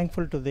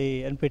 thankful to the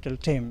NPTEL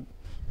team.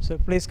 So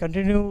please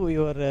continue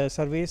your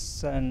service,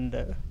 and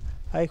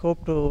I hope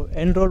to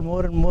enroll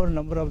more and more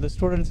number of the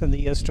students in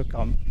the years to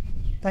come.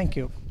 Thank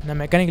you.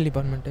 நான் mechanical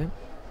department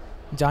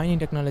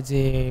joining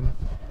technology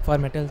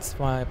for metals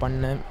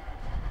பண்ணேன்.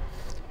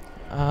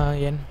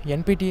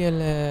 NPTEL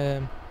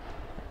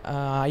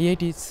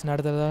IITs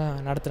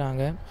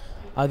நடத்துகிறாங்க,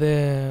 அது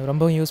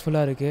ரொம்பவும்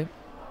யூஸ்ஃபுல்லாக இருக்குது.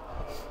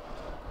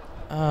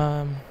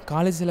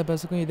 College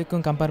சிலபஸுக்கும்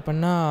இதுக்கும் compare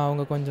பண்ணால்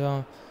அவங்க கொஞ்சம்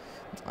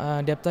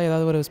டெப்த்தாக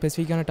ஏதாவது ஒரு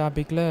ஸ்பெசிஃபிக்கான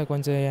டாப்பிக்கில்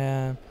கொஞ்சம்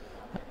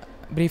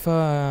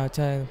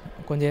ப்ரீஃபாக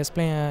கொஞ்சம்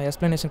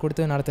எக்ஸ்ப்ளனேஷன்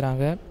கொடுத்து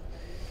நடத்துகிறாங்க.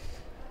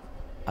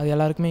 அது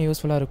எல்லாருக்குமே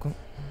யூஸ்ஃபுல்லாக இருக்கும்.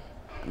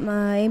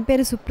 என்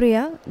பேர்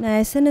சுப்ரியா. நான்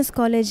SNS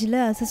காலேஜில்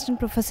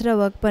அசிஸ்டன்ட்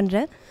ப்ரொஃபஸராக ஒர்க்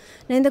பண்ணுறேன்.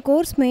 நான் இந்த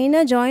கோர்ஸ்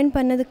மெயினாக ஜாயின்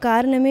பண்ணதுக்கு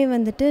காரணமே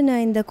வந்துட்டு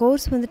நான் இந்த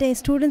கோர்ஸ் வந்துட்டு என்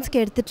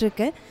ஸ்டூடெண்ட்ஸ்க்கு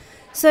எடுத்துகிட்ருக்கேன்.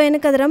 ஸோ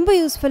எனக்கு அது ரொம்ப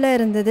யூஸ்ஃபுல்லாக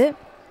இருந்தது.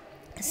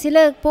 சில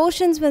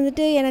போர்ஷன்ஸ்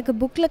வந்துட்டு எனக்கு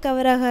புக்கில்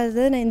கவர்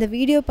ஆகாது, நான் இந்த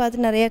வீடியோ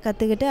பார்த்து நிறையா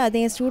கற்றுக்கிட்டு அதை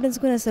என்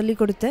ஸ்டூடெண்ட்ஸ்க்கும் நான்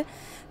சொல்லிக் கொடுத்தேன்.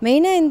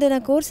 மெயினாக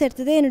நான் கோர்ஸ்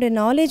எடுத்ததே என்னுடைய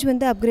நாலேஜ்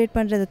வந்து அப்கிரேட்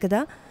பண்ணுறதுக்கு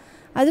தான்.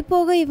 அது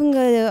போக இவங்க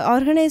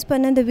ஆர்கனைஸ்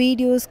பண்ண அந்த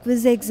வீடியோஸ்,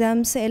 குவிஸ்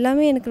எக்ஸாம்ஸ்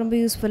எல்லாமே எனக்கு ரொம்ப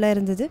யூஸ்ஃபுல்லாக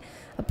இருந்தது.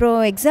 அப்புறம்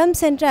எக்ஸாம்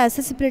சென்டர்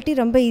அக்சசிபிலிட்டி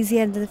ரொம்ப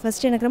ஈஸியாக இருந்தது.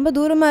 ஃபஸ்ட்டு எனக்கு ரொம்ப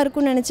தூரமாக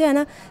இருக்கும்னு நினச்சேன்,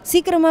 ஆனால்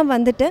சீக்கிரமாக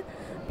வந்துட்டேன்.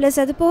 ப்ளஸ்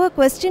அது போக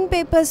கொஸ்டின்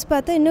பேப்பர்ஸ்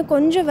பார்த்தா இன்னும்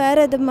கொஞ்சம்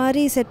வேறு இது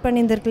மாதிரி செட்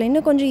பண்ணியிருந்துருக்கலாம்,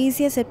 இன்னும் கொஞ்சம்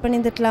ஈஸியாக செட்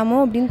பண்ணியிருந்துருக்கலாமோ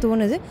அப்படின்னு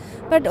தோணுது.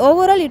 But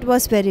overall it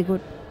was very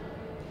good.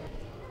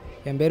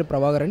 என் பேர்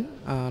பிரபாகரன்,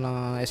 நான்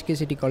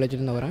SKCT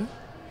காலேஜ்லேருந்து வரேன்.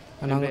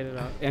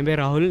 என்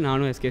பேர் ராகுல்,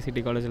 நானும் SKCT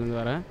காலேஜ்லேருந்து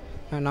வரேன்.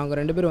 நாங்கள்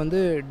 2 பேர் வந்து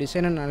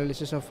design and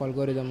analysis of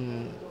algorithm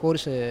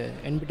course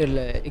NPTEL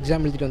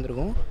exam எழுதிட்டு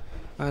வந்திருக்கோம்.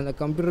 அந்த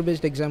கம்ப்யூட்டர்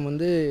பேஸ்ட் எக்ஸாம்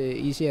வந்து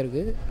ஈஸியாக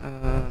இருக்குது.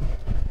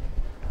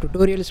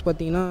 டுட்டோரியல்ஸ்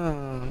பார்த்திங்கன்னா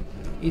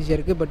ஈஸியாக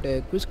இருக்குது, பட்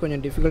குவிஸ்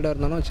கொஞ்சம் டிஃபிகல்ட்டாக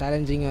இருந்தாலும்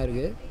சேலஞ்சிங்காக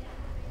இருக்குது.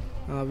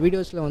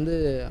 வீடியோஸில் வந்து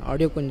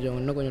ஆடியோ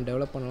இன்னும் கொஞ்சம்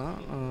டெவலப் பண்ணலாம்.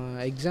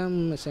 எக்ஸாம்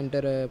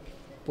சென்டரை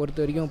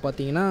பொறுத்த வரைக்கும்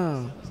பார்த்திங்கன்னா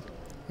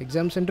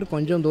எக்ஸாம் சென்டர்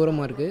கொஞ்சம்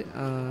தூரமாக இருக்குது,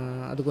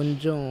 அது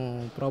கொஞ்சம்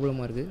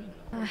ப்ராப்ளமாக இருக்குது.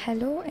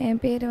 ஹலோ,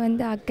 என் பேர்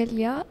வந்து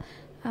அகல்யா.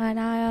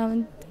 நான்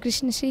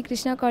ஸ்ரீ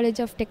கிருஷ்ணா காலேஜ்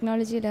ஆஃப்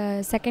டெக்னாலஜியில்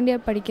செகண்ட்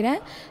இயர் படிக்கிறேன்.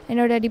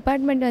 என்னோடய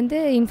டிபார்ட்மெண்ட் வந்து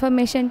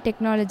information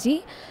technology.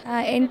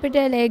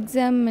 NPTEL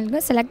exam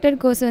selected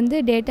course வந்து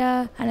டேட்டா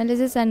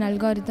அனாலிசிஸ் அண்ட்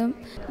அல்காரிதம்.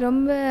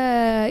 ரொம்ப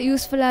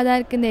யூஸ்ஃபுல்லாக தான்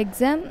இருக்குது இந்த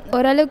எக்ஸாம்.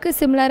 ஓரளவுக்கு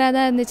சிமிலராக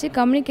தான் இருந்துச்சு.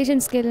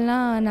 கம்யூனிகேஷன்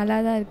ஸ்கில்லாம் நல்லா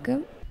தான் இருக்குது.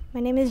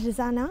 My name is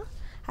Rizana.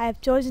 I have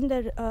chosen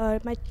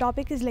my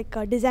topic is like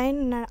design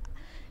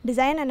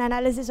and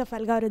analysis of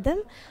algorithm.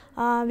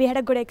 We had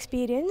a good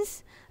experience.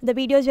 The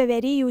videos were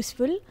very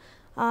useful.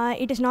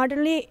 It is not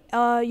only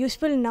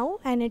useful now,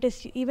 and it is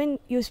even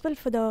useful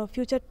for the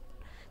future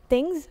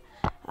things.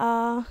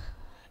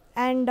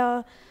 And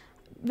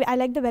I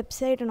like the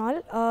website and all.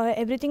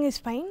 Everything is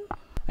fine.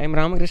 I am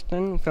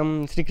Ramakrishnan from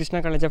Sri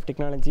Krishna College of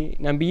Technology.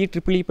 நான்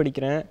BE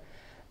படிக்கிறேன்.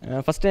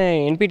 First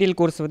NPTEL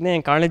course வந்து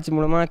என் college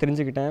மூலமாக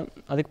தெரிஞ்சுக்கிட்டேன்.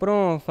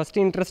 அதுக்கப்புறம்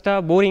first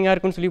இன்ட்ரெஸ்ட்டாக போரிங்காக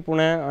இருக்குன்னு சொல்லி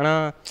போனேன்.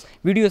 ஆனால்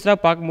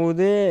வீடியோஸ்லாம்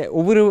பார்க்கும்போது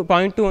ஒவ்வொரு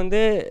பாயிண்ட்டும்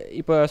வந்து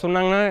இப்போ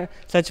சொன்னாங்கன்னா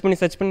சர்ச்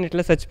பண்ணி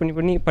நெட்டில் சர்ச்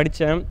பண்ணி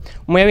படித்தேன்.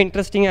 உண்மையாகவே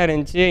இன்ட்ரெஸ்டிங்காக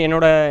இருந்துச்சு.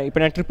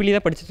 இப்போ நான் ட்ரிபிள்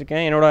தான்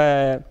படிச்சுட்ருக்கேன்.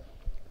 என்னோடய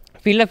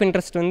ஃபீல்ட் ஆஃப்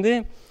இன்ட்ரெஸ்ட் வந்து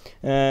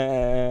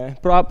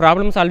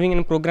problem solving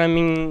and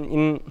programming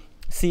in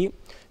C.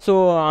 So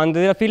அந்த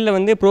ஃபீல்டில்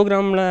வந்து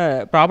ப்ரோக்ராமில்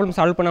ப்ராப்ளம்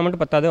சால்வ் பண்ணால்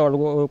மட்டும் பத்தாது,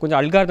 கொஞ்சம்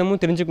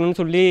அல்காரிதமும் தெரிஞ்சுக்கணும்னு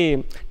சொல்லி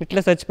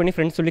நெட்டில் சர்ச் பண்ணி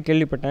ஃப்ரெண்ட்ஸ் சொல்லி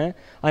கேள்விப்பட்டேன்.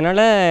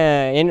 அதனால்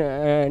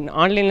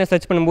ஆன்லைனில்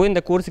சர்ச் பண்ணும்போது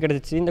இந்த கோர்ஸ்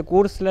கிடச்சிச்சு. இந்த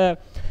கோர்ஸில்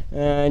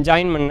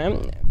ஜாயின் பண்ணேன்.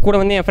 கூட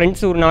வந்து என்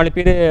ஃப்ரெண்ட்ஸ் ஒரு 4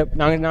 பேர்,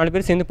 நாங்கள் 4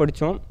 பேர் சேர்ந்து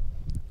படித்தோம்.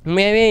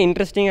 உண்மையாகவே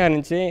இன்ட்ரெஸ்டிங்காக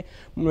இருந்துச்சு.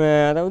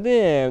 அதாவது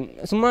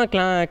சும்மா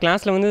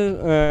கிளாஸில் வந்து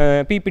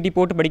பிபிடி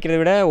போட்டு படிக்கிறத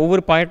விட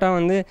ஒவ்வொரு பாயிண்ட்டாக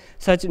வந்து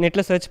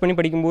நெட்டில் சர்ச் பண்ணி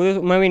படிக்கும்போது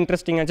உண்மையாகவே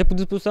இன்ட்ரெஸ்டிங்காக இருந்துச்சு.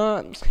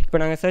 புதுசாக இப்போ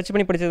நாங்கள் சர்ச்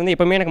பண்ணி படித்தது வந்து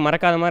எப்போவுமே எனக்கு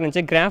மறக்காத மாதிரி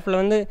இருந்துச்சு. கிராஃபில்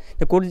வந்து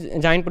இந்த கோர்ஸ்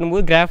ஜாயின்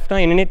பண்ணும்போது கிராஃப்னா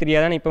என்னன்னே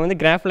தெரியாது. ஆனால் இப்போ வந்து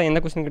கிராஃபில்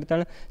எந்த கொஸ்டின்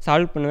எடுத்தாலும்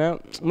சால்வ் பண்ணுவேன்.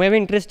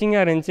 உண்மையாகவே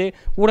இன்ட்ரெஸ்டிங்காக இருந்துச்சு.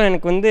 கூட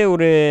எனக்கு வந்து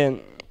ஒரு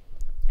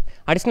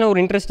அடிஷ்னலாக ஒரு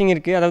இன்ட்ரெஸ்டிங்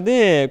இருக்குது. அதாவது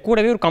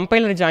கூடவே ஒரு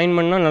கம்பைலர் ஜாயின்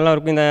பண்ணால்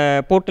நல்லாயிருக்கும். இந்த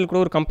போர்ட்டல் கூட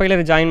ஒரு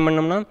கம்பைலர் ஜாயின்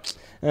பண்ணோம்னா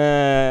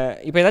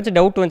இப்போ ஏதாச்சும்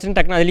டவுட் வந்துச்சுன்னு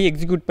டக்குனு அதுலேயே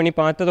எக்ஸிக்யூட் பண்ணி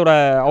பார்த்து அதோட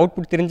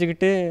அவுட்புட்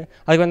தெரிஞ்சுக்கிட்டு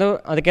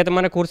அதுக்கேற்ற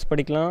மாதிரி கோர்ஸ்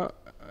படிக்கலாம்.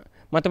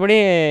 மற்றபடி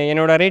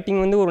என்னோடய ரேட்டிங்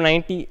வந்து ஒரு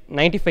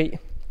 95.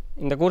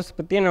 இந்த கோர்ஸ்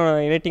பற்றி என்னோட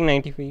rating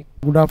 95.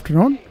 Good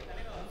afternoon.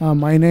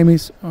 My name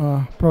is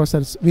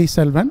Professor V.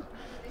 Selvan.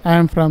 I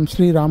am from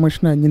Sri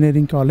Ramakrishna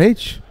Engineering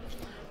College.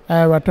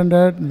 I have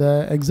attended the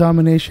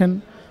examination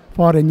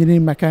for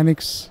engineering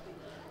mechanics,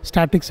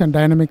 statics and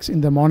dynamics in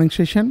the morning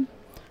session,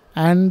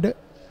 and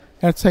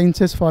Earth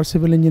Sciences for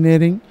Civil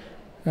Engineering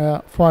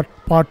for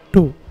Part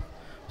 2.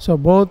 So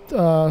both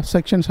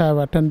sections I have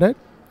attended.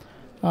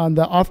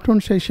 The afternoon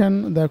session,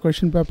 the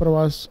question paper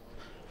was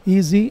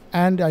easy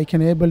and I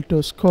can able to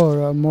score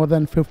more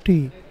than 50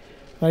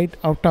 right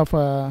out of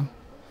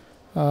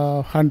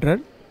 100.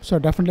 So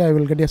definitely I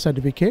will get a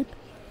certificate.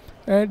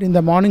 And in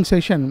the morning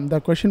session, the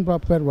question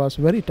paper was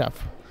very tough.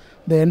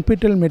 The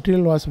NPTEL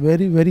material was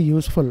very, very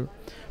useful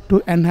to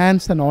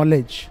enhance the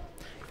knowledge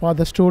for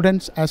the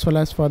students as well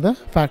as for the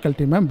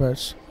faculty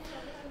members.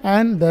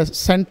 And the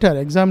center,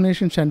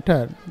 examination center,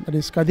 that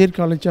is Kadir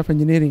College of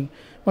Engineering,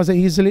 was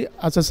easily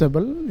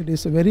accessible. It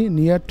is very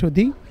near to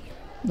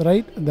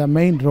the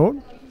main road.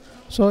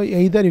 So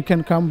either you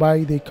can come by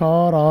the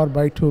car or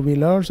by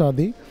 2-wheelers or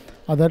the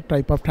other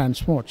type of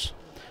transports.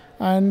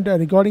 And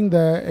regarding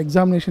the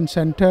examination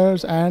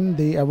centers and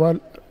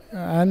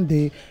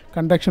the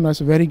conduction was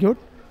very good.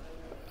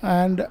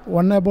 And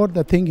one about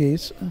the thing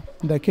is,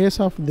 in the case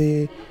of the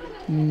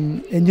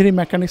engineering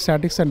mechanics,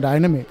 statics and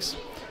dynamics,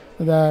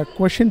 the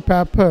question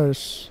papers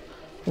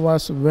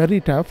was very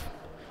tough.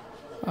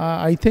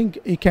 I think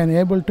you can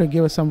able to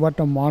give somewhat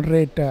a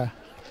moderate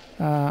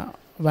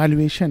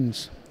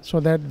valuations so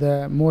that the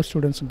more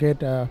students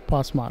get a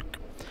pass mark.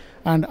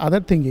 And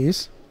other thing is,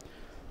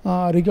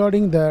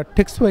 regarding the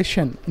text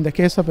version in the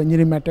case of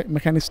engineering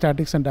mechanics,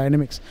 statics and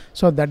dynamics,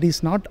 so that is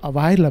not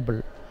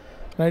available,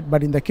 right?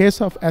 But in the case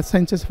of Earth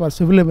Sciences for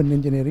Civil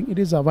Engineering, it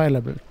is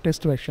available,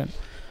 text version.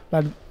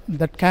 But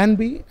that can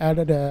be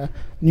added a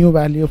new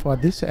value for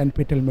this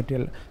NPTEL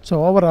material. So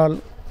overall,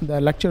 the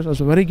lectures was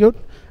very good,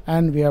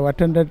 and we have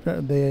attended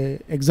the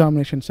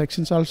examination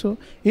sections also.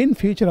 In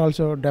future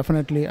also,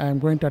 definitely I am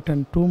going to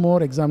attend 2 more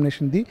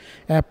examination, the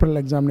April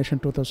examination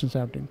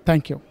 2017.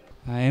 Thank you.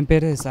 என்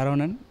பேர்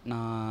சரவணன்.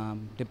 நான்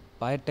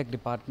Biotech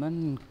department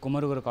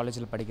Kumaraguru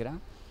காலேஜில் படிக்கிறேன்.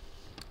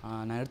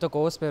 நான் எடுத்த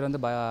course பேர் வந்து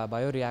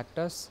bio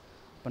reactors.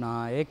 இப்போ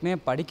நான் ஏற்கனவே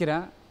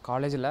படிக்கிறேன்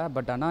காலேஜில்.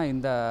 பட் ஆனால்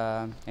இந்த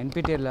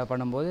NPTEL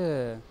பண்ணும்போது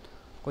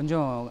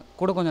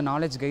கொஞ்சம்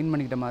நாலேஜ் கெயின்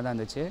பண்ணிக்கிட்ட மாதிரி தான்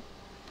இருந்துச்சு.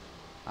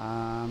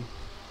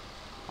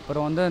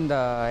 அப்புறம் வந்து இந்த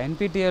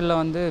NPTEL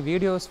வந்து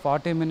வீடியோஸ்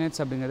 40 minutes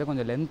அப்படிங்கிறது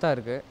கொஞ்சம் லென்த்தாக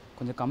இருக்குது.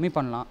 கொஞ்சம் கம்மி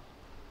பண்ணலாம்.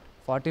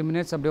 40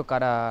 minutes அப்படியே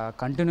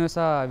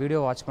கண்டினியூஸாக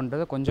வீடியோ வாட்ச்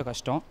பண்ணுறது கொஞ்சம்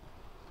கஷ்டம்.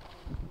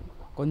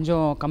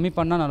 கொஞ்சம் கம்மி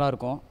பண்ணால்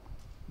நல்லாயிருக்கும்.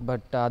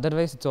 But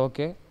otherwise it's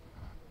okay.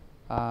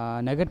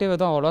 Negative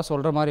எதுவும் அவ்வளோவா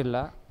சொல்கிற மாதிரி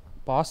இல்லை.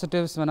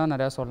 பாசிட்டிவ்ஸ் வேணால்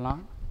நிறையா சொல்லலாம்.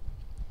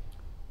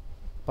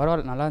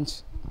 பரவாயில்ல, நல்லா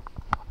இருந்துச்சு.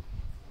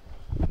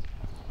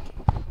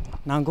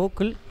 நான்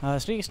கோகுல்,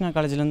 ஸ்ரீகிருஷ்ணா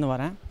காலேஜ்லேருந்து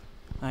வரேன்.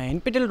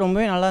 NPTEL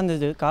ரொம்பவே நல்லா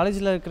இருந்தது.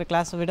 காலேஜில் இருக்கிற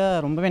கிளாஸை விட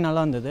ரொம்பவே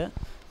நல்லா இருந்தது.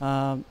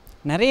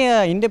 நிறைய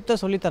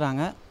இன்டெப்த்தாக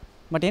சொல்லித்தராங்க.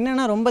 பட்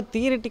என்னென்னா ரொம்ப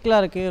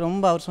தியரிட்டிக்கலாக இருக்குது,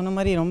 ரொம்ப அவர் சொன்ன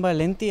மாதிரி ரொம்ப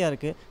லென்த்தியாக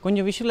இருக்குது.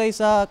 கொஞ்சம்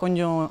விஷுவலைஸாக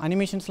கொஞ்சம்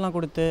அனிமேஷன்ஸ்லாம்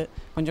கொடுத்து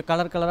கொஞ்சம்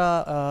கலராக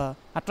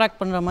அட்ராக்ட்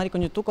பண்ணுற மாதிரி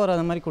கொஞ்சம் தூக்கம்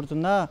வராத மாதிரி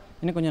கொடுத்துருந்தா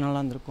இன்னும் கொஞ்சம்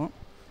நல்லா இருந்திருக்கும்.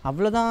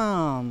 அவ்வளோதான்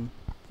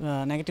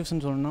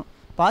நெகட்டிவ்ஸ்னு சொல்லணும்.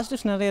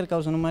 பாசிட்டிவ்ஸ் நிறைய இருக்குது.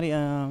 அவர் சொன்ன மாதிரி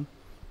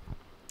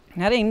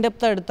நிறைய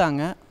இன்டெப்த்தாக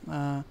எடுத்தாங்க.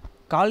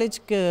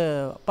 காலேஜ்க்கு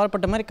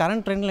அப்பாற்பட்ட மாதிரி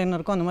கரண்ட் ட்ரெண்டில் என்ன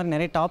இருக்கோ அந்த மாதிரி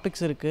நிறைய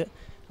டாபிக்ஸ் இருக்குது.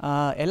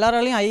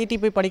 எல்லாராலையும் ஐஐடி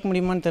போய் படிக்க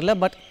முடியுமான்னு தெரில.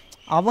 பட்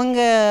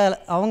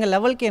அவங்க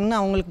லெவலுக்கு என்ன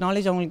அவங்களுக்கு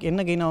நாலேஜ் அவங்களுக்கு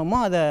என்ன கெயின் ஆகுமோ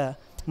அதை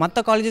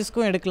மற்ற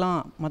காலேஜஸ்க்கும்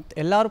எடுக்கலாம்,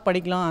 எல்லோரும்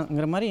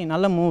படிக்கலாங்கிற மாதிரி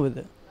நல்ல மூவ்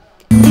இது.